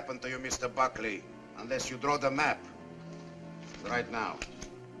will happen to you, Mr. Buckley, unless you draw the map. Right now.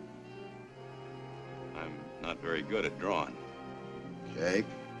 I'm not very good at drawing. Jake?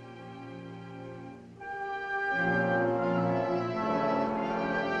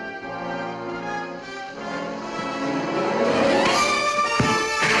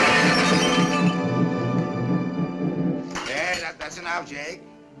 That's enough, Jake.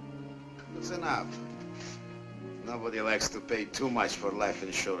 That's enough. Nobody likes to pay too much for life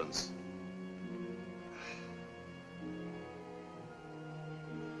insurance.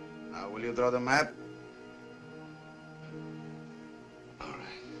 Now, will you draw the map? All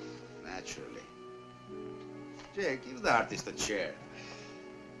right. Naturally. Jake, give the artist a chair.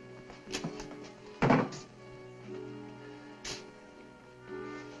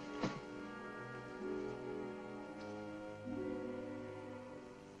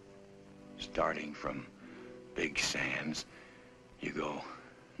 Starting from Big Sands, you go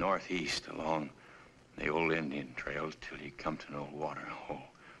northeast along the old Indian trails till you come to an old water hole.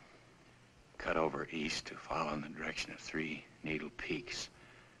 Cut over east to follow in the direction of 3 Needle Peaks.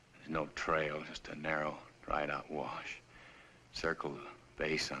 There's no trail, just a narrow, dried-out wash. Circle the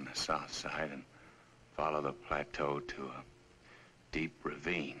base on the south side and follow the plateau to a deep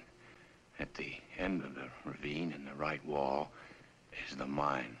ravine. At the end of the ravine in the right wall is the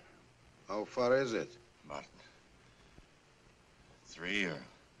mine. How far is it? About 3 or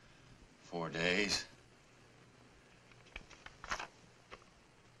 4 days.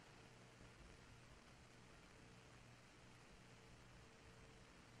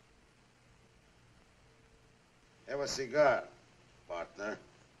 Have a cigar, partner.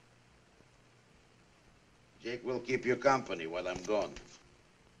 Jake will keep you company while I'm gone.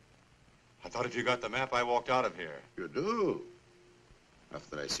 I thought if you got the map, I walked out of here. You do?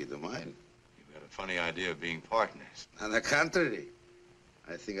 After I see the mine. You've got a funny idea of being partners. On the contrary,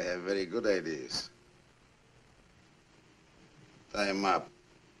 I think I have very good ideas. Tie him up.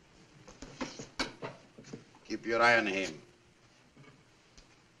 Keep your eye on him.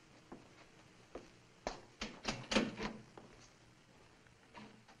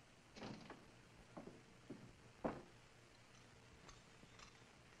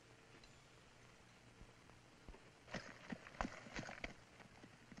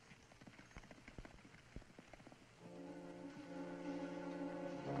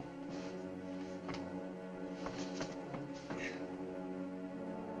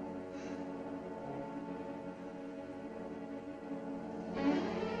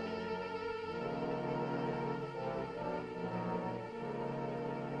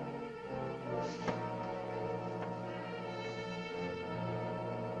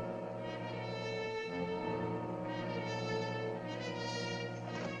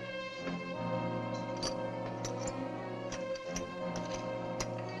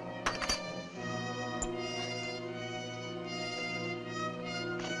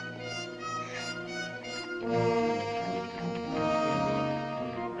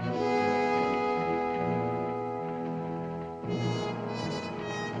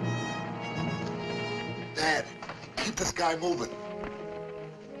 Dad, keep this guy moving.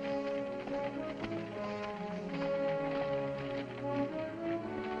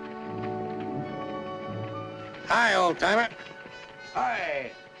 Hi, old-timer.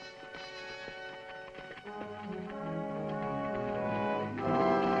 Hi.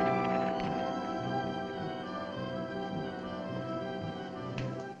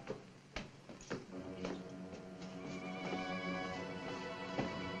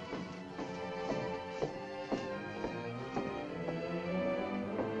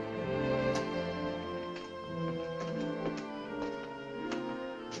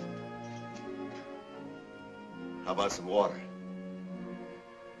 How about some water?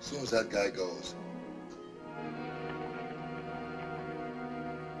 As soon as that guy goes.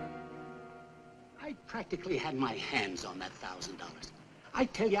 I practically had my hands on that $1,000. I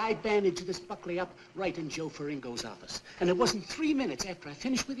tell you, I bandaged this Buckley up right in Joe Faringo's office. And it wasn't 3 minutes after I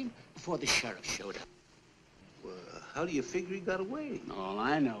finished with him before the sheriff showed up. Well, how do you figure he got away? All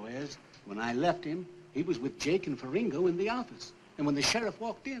I know is, when I left him, he was with Jake and Faringo in the office. And when the sheriff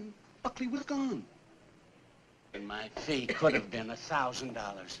walked in, Buckley was gone. And my fee could have been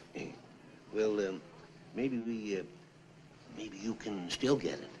 $1,000. Well, maybe you can still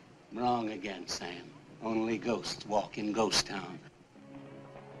get it. Wrong again, Sam. Only ghosts walk in Ghost Town.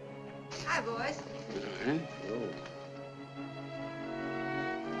 Hi, boys. All right. Oh.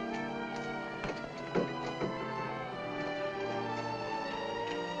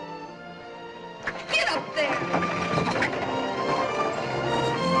 Get up there!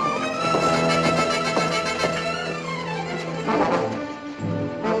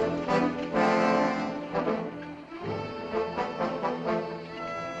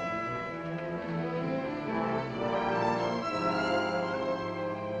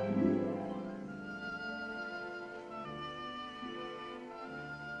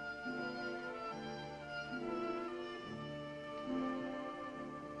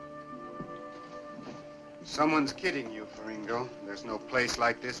 Someone's kidding you, Faringo. There's no place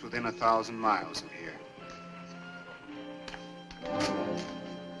like this within 1,000 miles of here.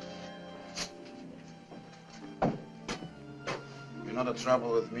 You know the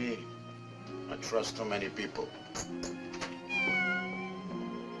trouble with me? I trust too many people.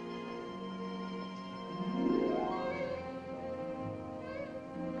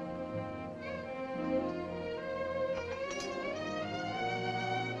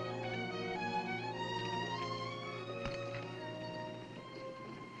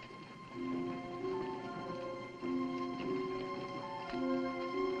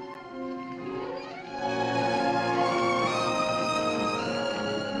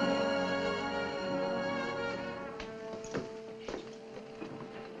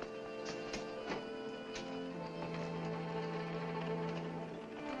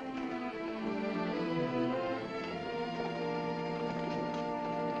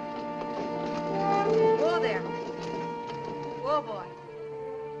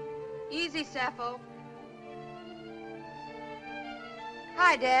 Easy, Sappho.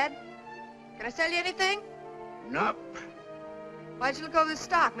 Hi, Dad. Can I sell you anything? Nope. Why'd you look over the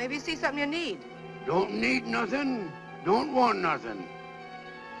stock? Maybe you see something you need. Don't need nothing. Don't want nothing.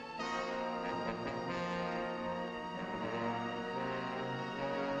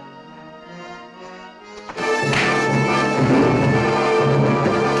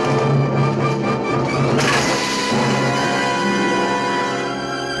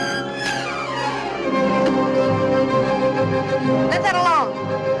 Let that alone.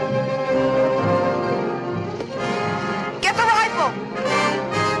 Get the rifle.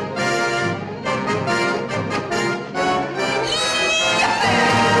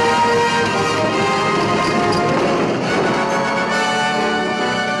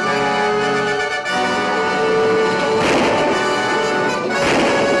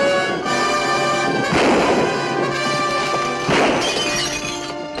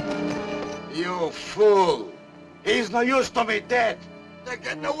 You fool! He's no use to me dead. They're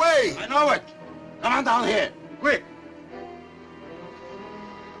getting away. I know it. Come on down here, quick.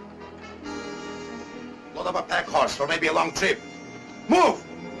 Load up a pack horse for maybe a long trip. Move!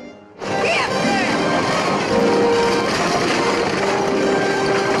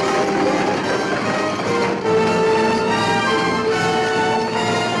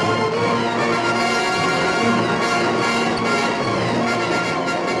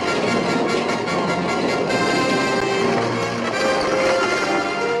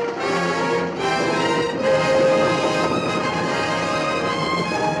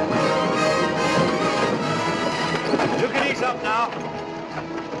 You can ease up now.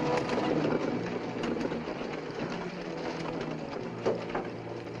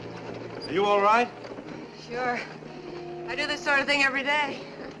 Are you all right? Sure. I do this sort of thing every day.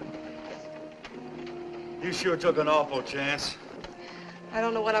 You sure took an awful chance. I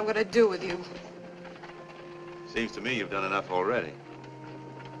don't know what I'm going to do with you. Seems to me you've done enough already.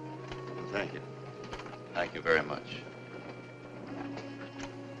 Thank you. Thank you very much.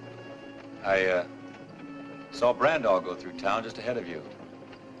 I saw Brandall go through town just ahead of you.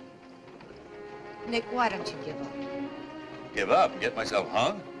 Nick, why don't you give up? Give up and get myself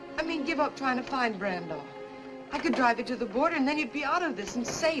hung? I mean, give up trying to find Brandall. I could drive you to the border and then you'd be out of this and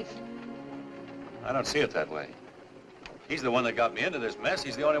safe. I don't see it that way. He's the one that got me into this mess.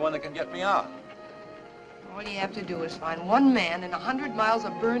 He's the only one that can get me out. All you have to do is find one man in 100 miles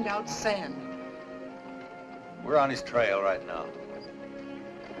of burned out sand. We're on his trail right now.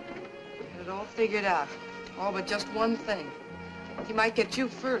 Get it all figured out. All but just one thing. He might get you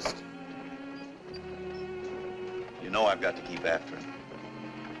first. You know I've got to keep after him.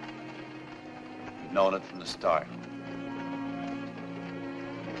 You've known it from the start.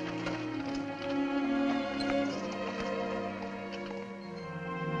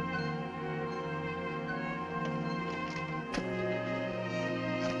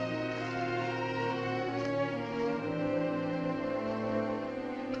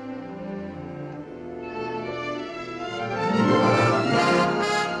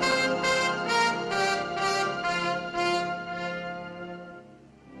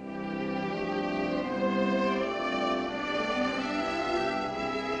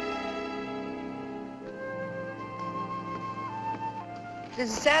 There's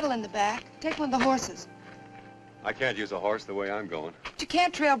a saddle in the back. Take one of the horses. I can't use a horse the way I'm going. But you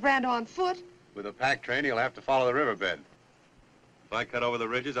can't trail Brando on foot. With a pack train, he'll have to follow the riverbed. If I cut over the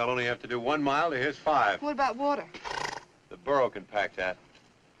ridges, I'll only have to do 1 mile to his 5. What about water? The burro can pack that.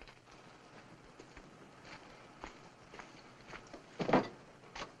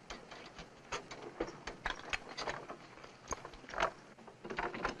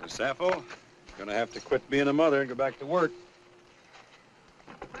 Sappho, gonna have to quit being a mother and go back to work.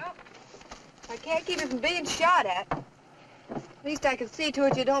 Well, I can't keep you from being shot at. At least I can see to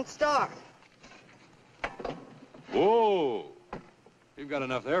it you don't starve. Whoa! You've got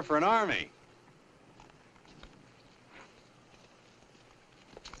enough there for an army.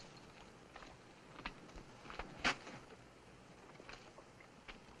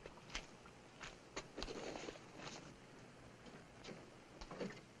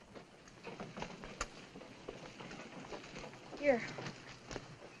 Here.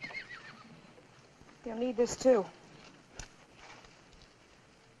 You'll need this, too.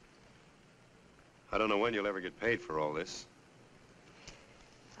 I don't know when you'll ever get paid for all this.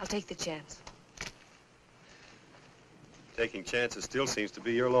 I'll take the chance. Taking chances still seems to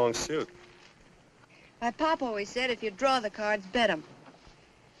be your long suit. My pop always said if you draw the cards, bet 'em.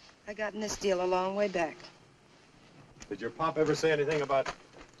 I got in this deal a long way back. Did your pop ever say anything about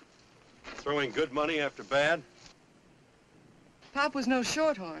throwing good money after bad? Pop was no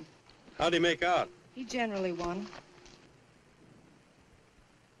shorthorn. How'd he make out? He generally won.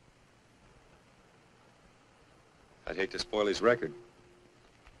 I'd hate to spoil his record.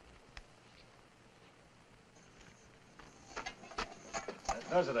 That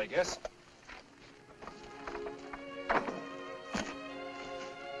does it, I guess.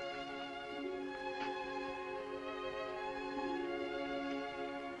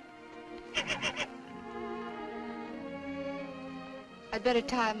 I'd better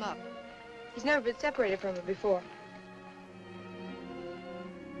tie him up. He's never been separated from her before.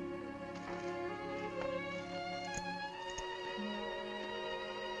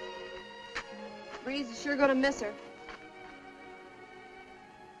 Breeze is sure gonna miss her.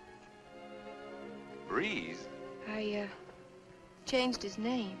 Breeze? I, changed his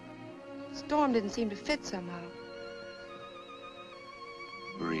name. Storm didn't seem to fit somehow.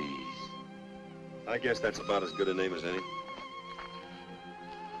 Breeze. I guess that's about as good a name as any.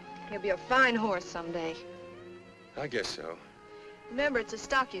 He'll be a fine horse someday. I guess so. Remember, it's the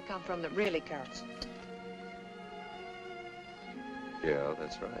stock you come from that really counts. Yeah,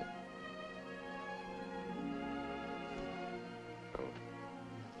 that's right. Oh.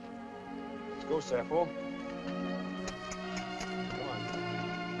 Let's go, Sappho. Come on.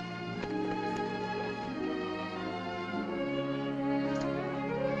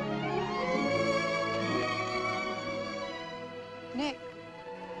 Nick.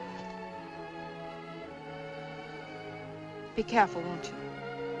 Be careful, won't you?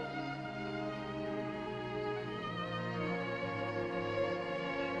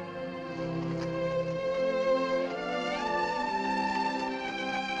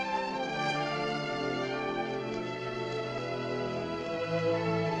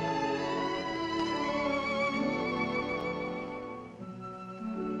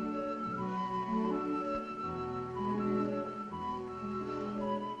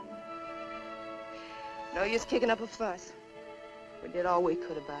 No use kicking up a fuss. We did all we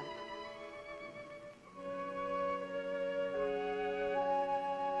could about it.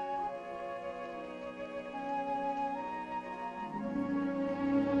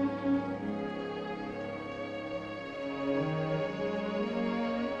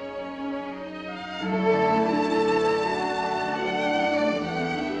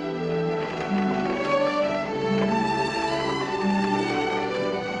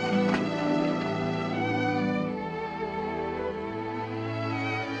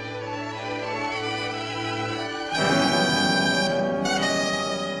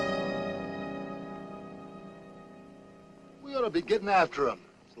 Be getting after him.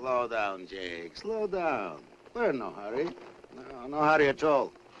 Slow down, Jake. Slow down. We're in no hurry. No hurry at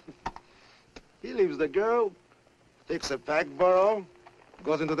all. He leaves the girl, takes a pack burro,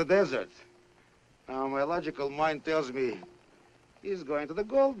 goes into the desert. Now, my logical mind tells me he's going to the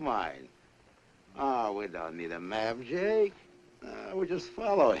gold mine. Oh, we don't need a map, Jake. We just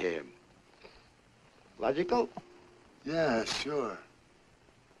follow him. Logical? Yeah, sure.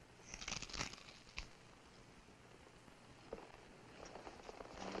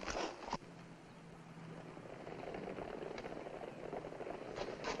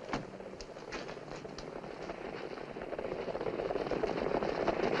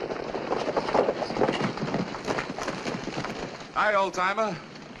 Hi, old-timer.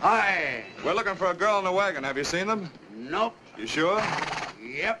 Hi. We're looking for a girl in the wagon. Have you seen them? Nope. You sure?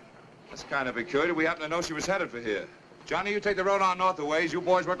 Yep. That's kind of peculiar. We happen to know she was headed for here. Johnny, you take the road on north a ways. You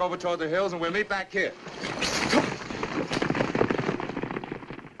boys work over toward the hills, and we'll meet back here.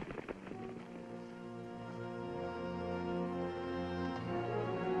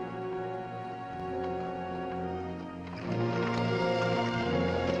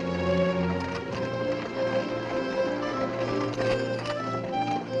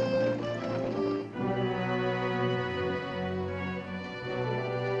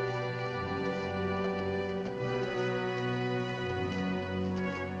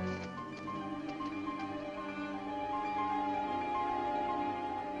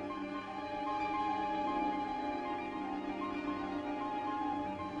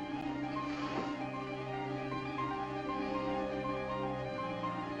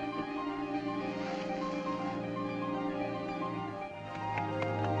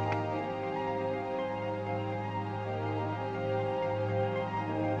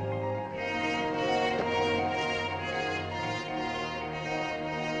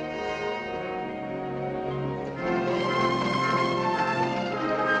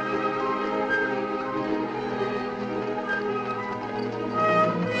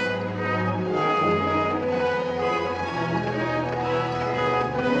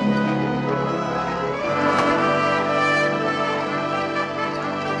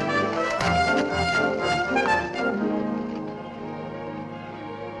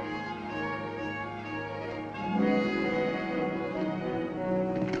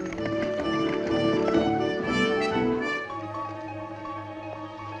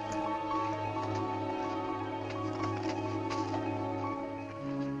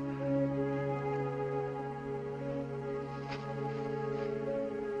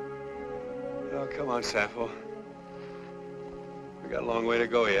 Oh, come on, Sappho. We got a long way to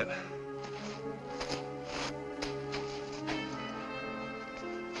go yet.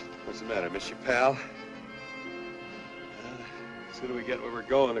 What's the matter, miss your pal? The sooner we get where we're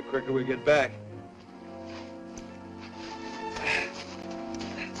going, the quicker we get back.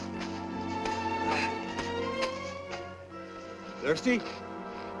 Thirsty?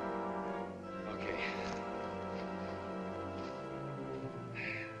 Okay.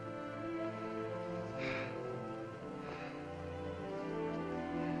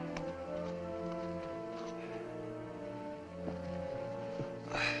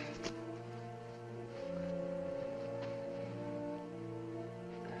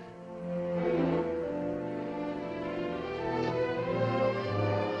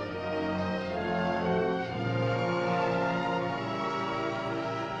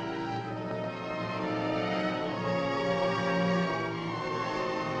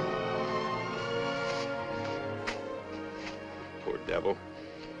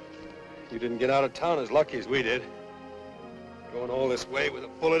 You didn't get out of town as lucky as we did. Going all this way with a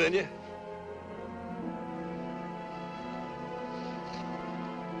bullet in you.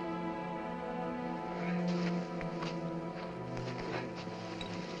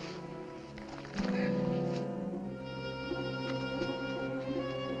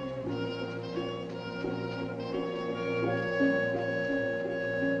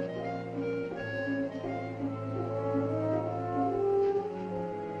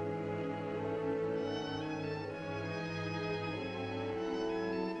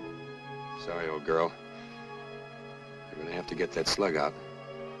 Sorry, old girl. You're gonna have to get that slug out.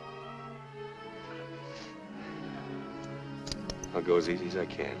 I'll go as easy as I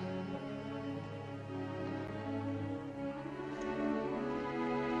can.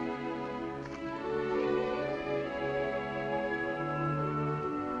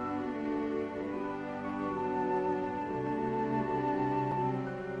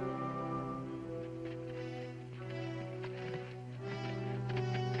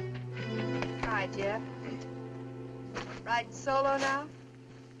 Hi, Jeff. Riding solo now?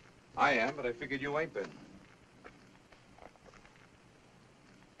 I am, but I figured you ain't been.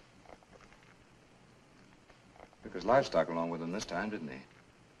 Took his livestock along with him this time, didn't he?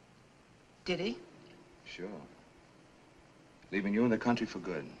 Did he? Sure. Leaving you in the country for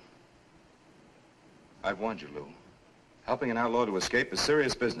good. I've warned you, Lou. Helping an outlaw to escape is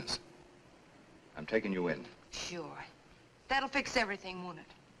serious business. I'm taking you in. Sure. That'll fix everything, won't it?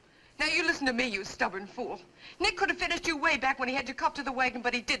 Now, you listen to me, you stubborn fool. Nick could have finished you way back when he had you cuffed to the wagon,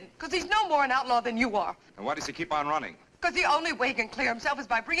 but he didn't, because he's no more an outlaw than you are. And why does he keep on running? Because the only way he can clear himself is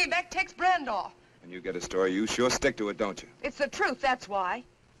by bringing back Tex Brandoff. When you get a story, you sure stick to it, don't you? It's the truth, that's why.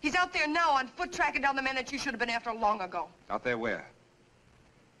 He's out there now on foot tracking down the man that you should have been after long ago. Out there where?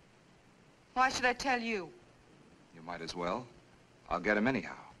 Why should I tell you? You might as well. I'll get him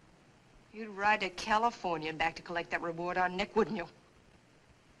anyhow. You'd ride to California and back to collect that reward on Nick, wouldn't you?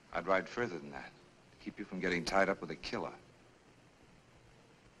 I'd ride further than that, to keep you from getting tied up with a killer.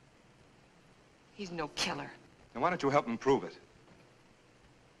 He's no killer. Then why don't you help him prove it?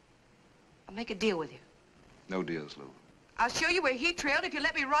 I'll make a deal with you. No deals, Lou. I'll show you where he trailed if you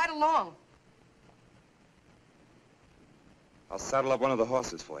let me ride along. I'll saddle up one of the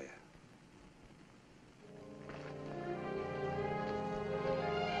horses for you.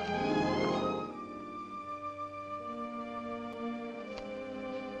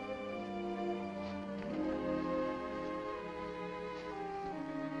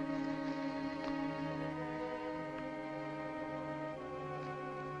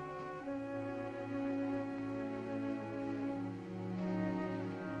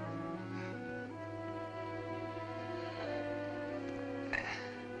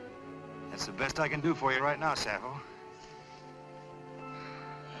 That's the best I can do for you right now, Sappho.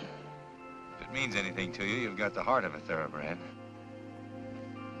 If it means anything to you, you've got the heart of a thoroughbred.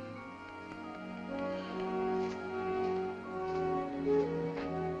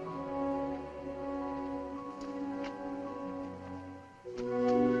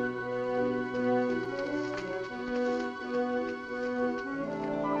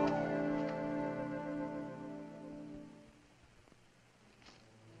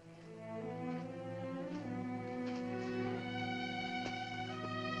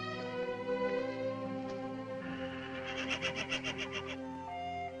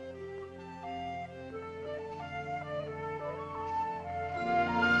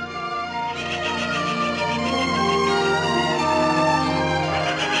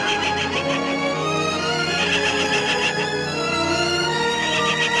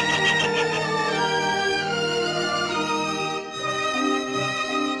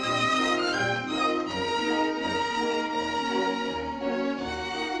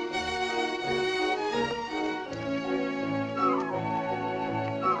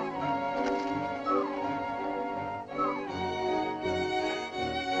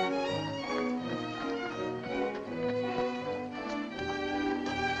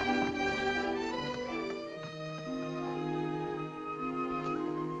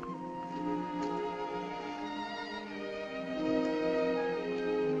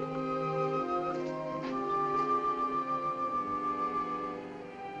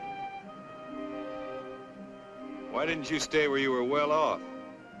 Why didn't you stay where you were well off?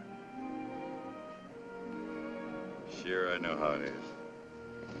 Sure, I know how it is.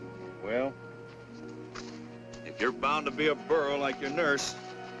 Well, if you're bound to be a burro like your nurse,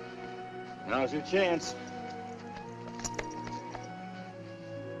 now's your chance.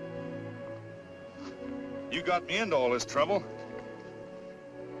 You got me into all this trouble.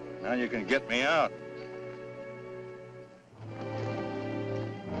 Now you can get me out.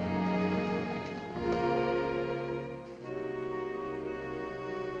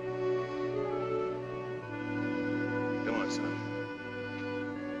 son.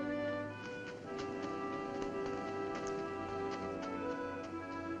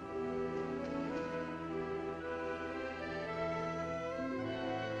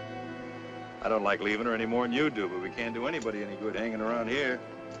 I don't like leaving her any more than you do, but we can't do anybody any good hanging around here.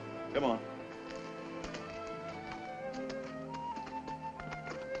 Come on.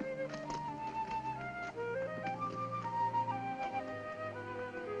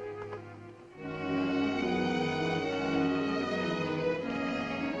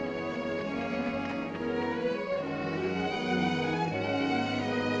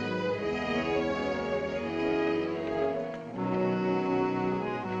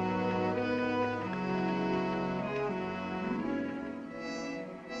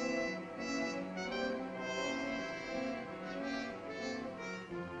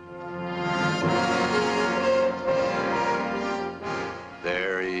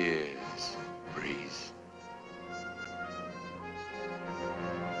 There he is, Breeze.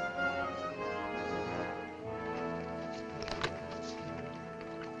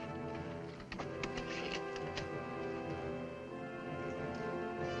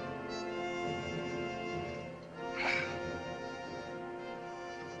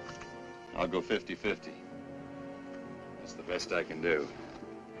 I'll go 50-50. That's the best I can do.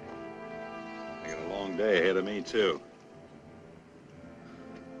 I got a long day ahead of me, too.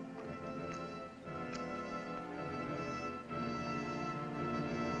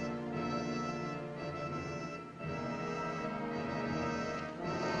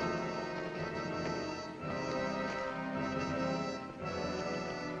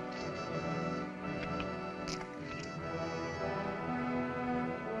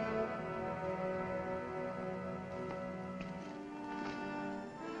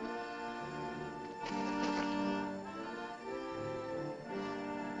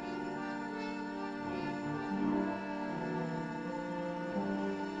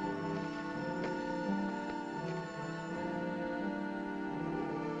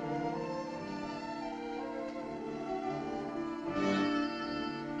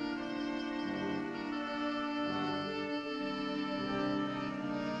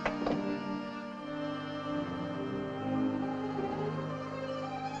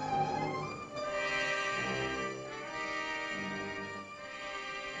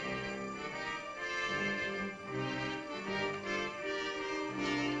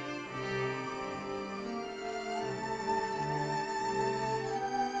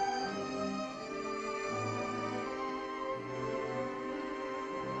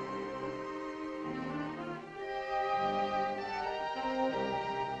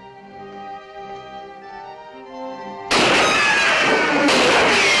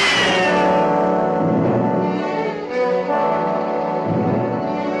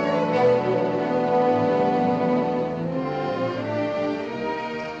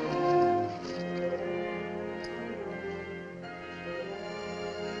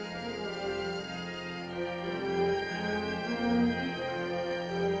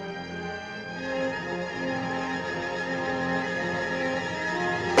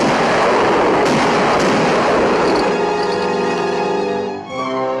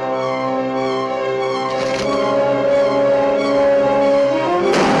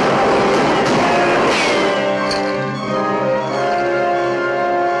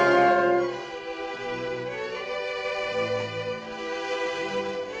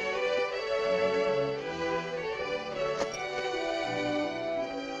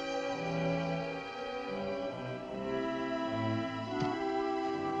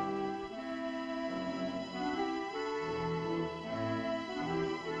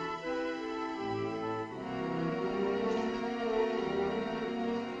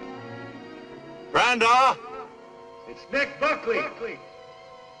 Branda! It's Nick Buckley.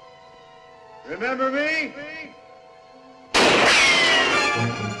 Remember me?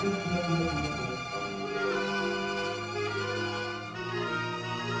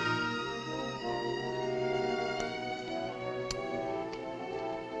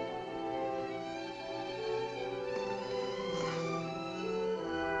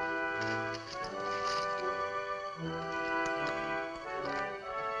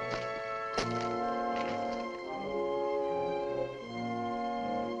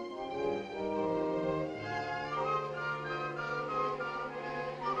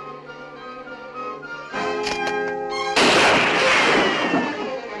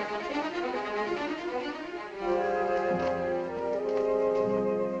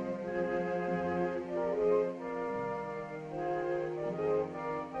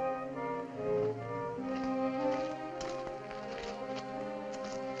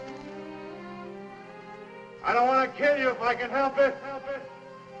 kill you if I can help it.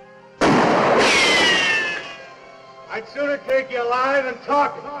 I'd sooner take you alive than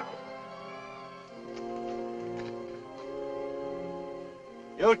talking.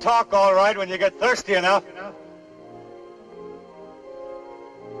 You'll talk all right when you get thirsty enough.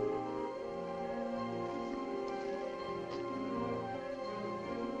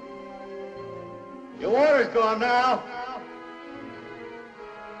 Your water's gone now.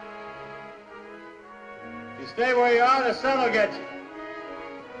 You stay where you are, the sun will get you.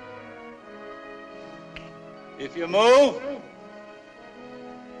 If you move,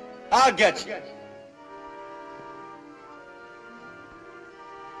 I'll get you.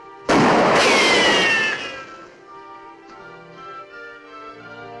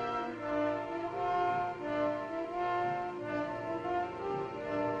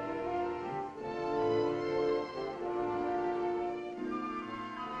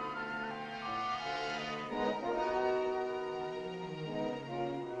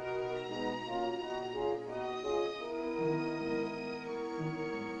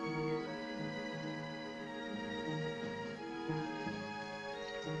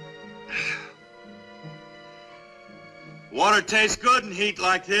 Water tastes good in heat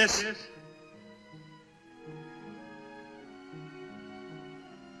like this.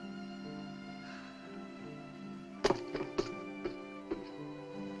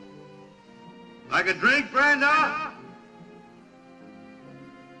 Like a drink, Brenda?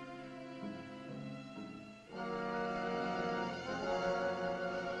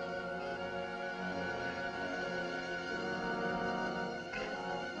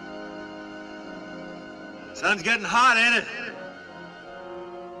 Sun's getting hot, ain't it?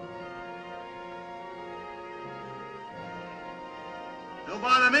 Don't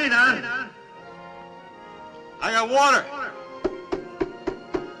bother me none. I got water.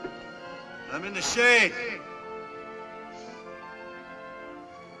 I'm in the shade.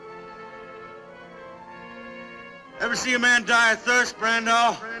 Ever see a man die of thirst,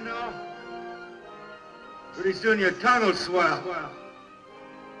 Brando? Pretty soon your tongue will swell.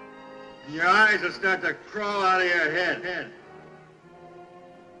 And your eyes will start to crawl out of your head.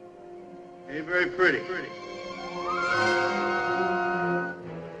 Ain't very pretty.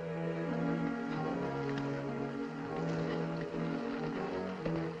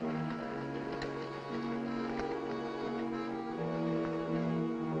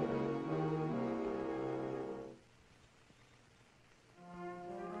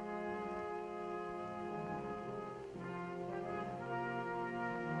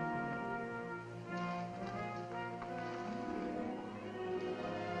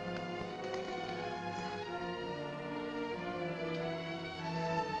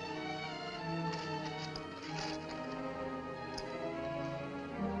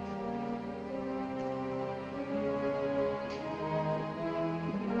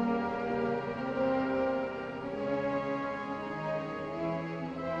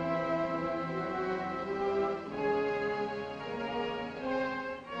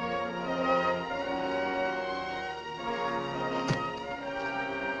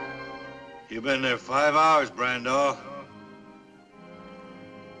 You've been there 5 hours, Brando.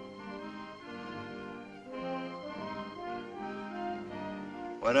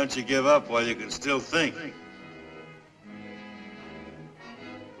 Why don't you give up while you can still think?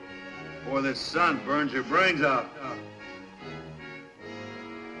 Before this sun burns your brains out.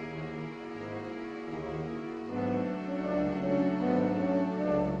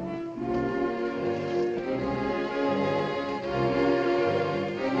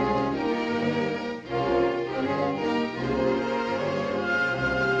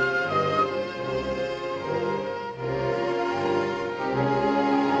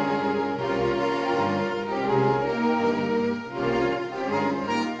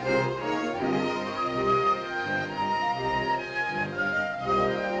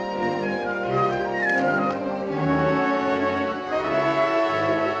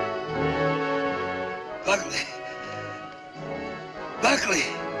 Buckley,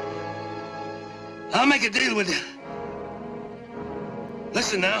 I'll make a deal with you.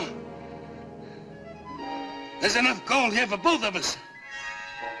 Listen now. There's enough gold here for both of us.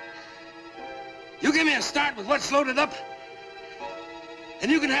 You give me a start with what's loaded up, and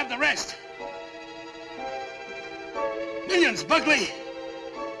you can have the rest. Millions, Buckley.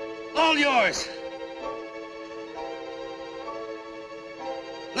 All yours.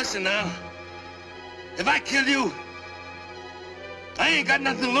 Listen now. If I kill you, I ain't got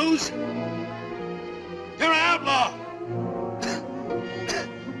nothing to lose. You're an outlaw.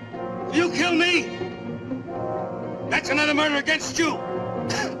 If you kill me, that's another murder against you.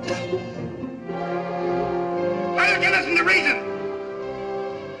 Hey! the reason?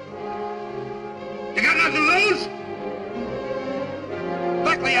 You got nothing to lose?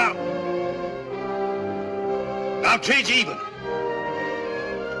 Buckley out. I'll trade you even.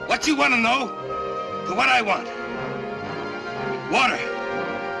 What you want to know for what I want. Water.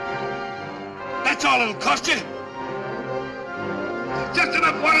 That's all it'll cost you. Just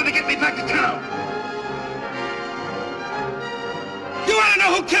enough water to get me back to town. You want to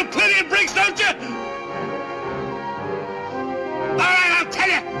know who killed Plenty and Briggs, don't you? All right, I'll tell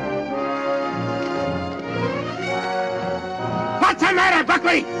you. What's the matter,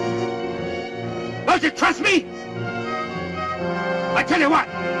 Buckley? Don't you trust me? I tell you what.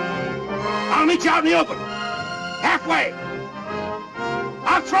 I'll meet you out in the open. Halfway.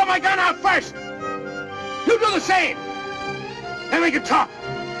 I'll throw my gun out first. You do the same. Then we can talk.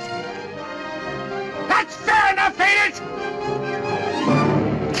 That's fair enough, ain't it?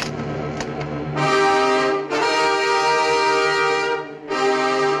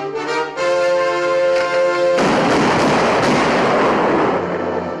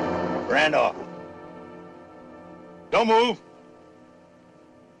 Randolph. Don't move.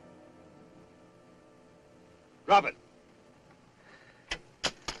 Drop it.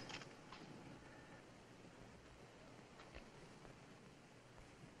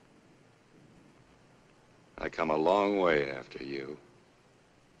 I come a long way after you.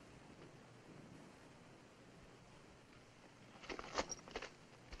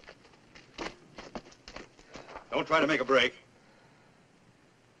 Don't try to make a break.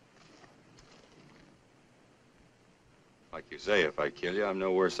 Like you say, if I kill you, I'm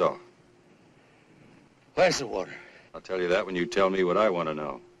no worse off. Where's the water? I'll tell you that when you tell me what I want to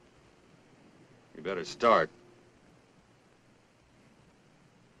know. You better start.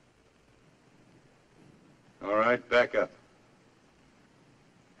 All right, back up.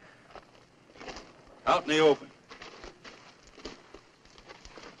 Out in the open.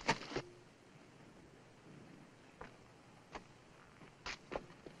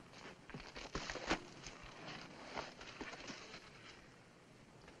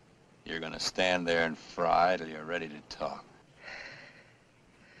 You're gonna stand there and fry till you're ready to talk.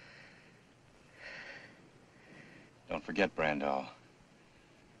 Don't forget, Brandall.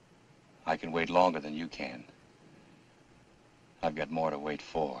 I can wait longer than you can. I've got more to wait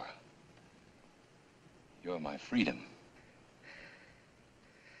for. You're my freedom.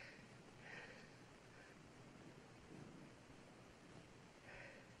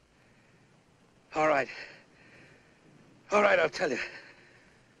 All right. All right, I'll tell you.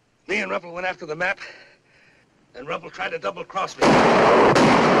 Me and Ruppel went after the map, and Ruppel tried to double-cross me.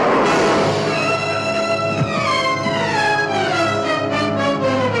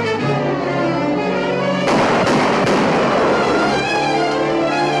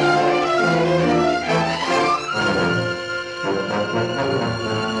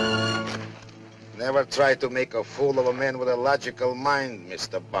 Never try to make a fool of a man with a logical mind,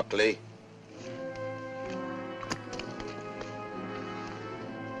 Mr. Buckley.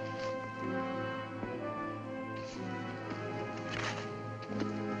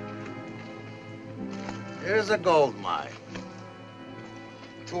 Here's a gold mine.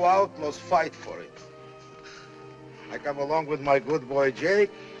 Two outlaws fight for it. I come along with my good boy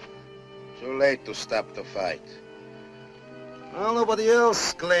Jake. Too late to stop the fight. Well, nobody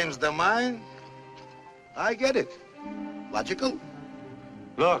else claims the mine. I get it. Logical?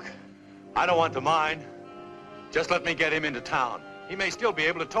 Look, I don't want the mine. Just let me get him into town. He may still be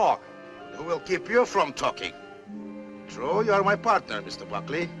able to talk. Who will keep you from talking? True, you are my partner, Mr.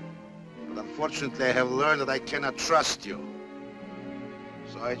 Buckley. But unfortunately, I have learned that I cannot trust you.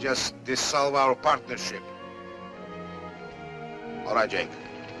 So I just dissolve our partnership. All right, Jake.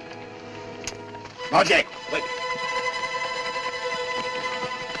 No, Jake, wait.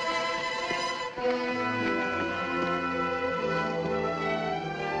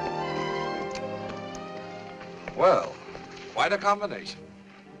 Well, quite a combination.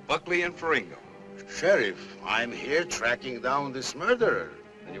 Buckley and Faringo. Sheriff, I'm here tracking down this murderer.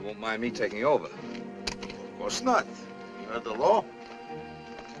 And you won't mind me taking over? Of course not. You heard the law.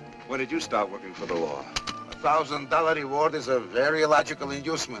 When did you start working for the law? $1,000 reward is a very logical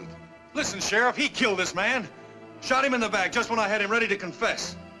inducement. Listen, Sheriff, he killed this man. Shot him in the back just when I had him ready to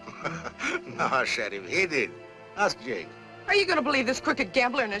confess. No, Sheriff, he did. Ask Jake. Are you going to believe this crooked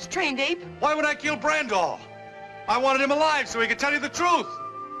gambler and his trained ape? Why would I kill Brandall? I wanted him alive so he could tell you the truth.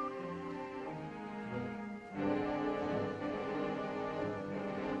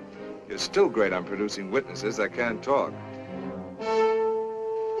 You're still great on producing witnesses that can't talk.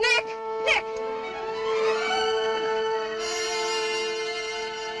 Nick! Nick!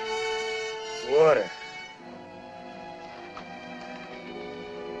 Water.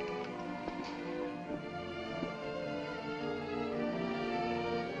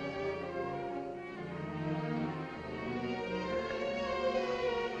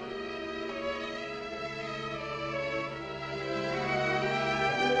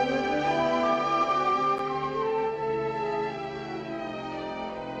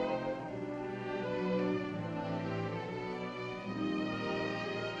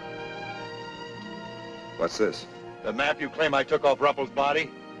 What's this? The map you claim I took off Ruppel's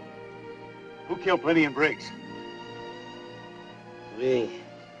body? Who killed Plenty and Briggs? Me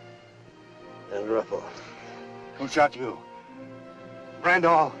and Ruppel. Who shot you?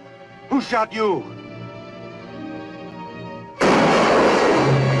 Brandall, who shot you?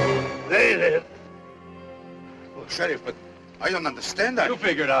 They did. Well, Sheriff, but I don't understand that. You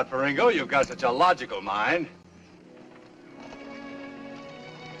figured out, Faringo. You've got such a logical mind.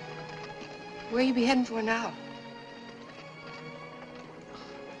 Where you be heading for now?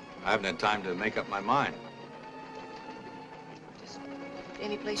 I haven't had time to make up my mind. Just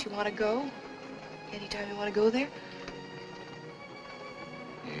any place you want to go? Anytime you want to go there?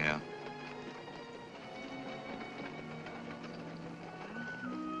 Yeah.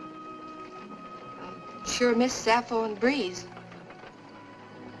 Sure miss Sappho and Breeze.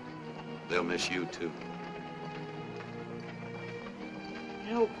 They'll miss you, too.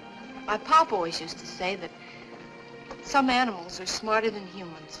 You know, my pop always used to say that some animals are smarter than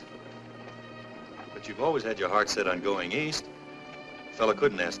humans. But you've always had your heart set on going east. A fella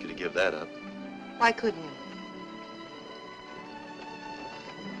couldn't ask you to give that up. Why couldn't you?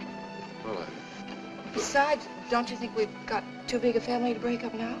 Well, Besides, don't you think we've got too big a family to break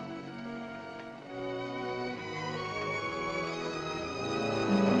up now?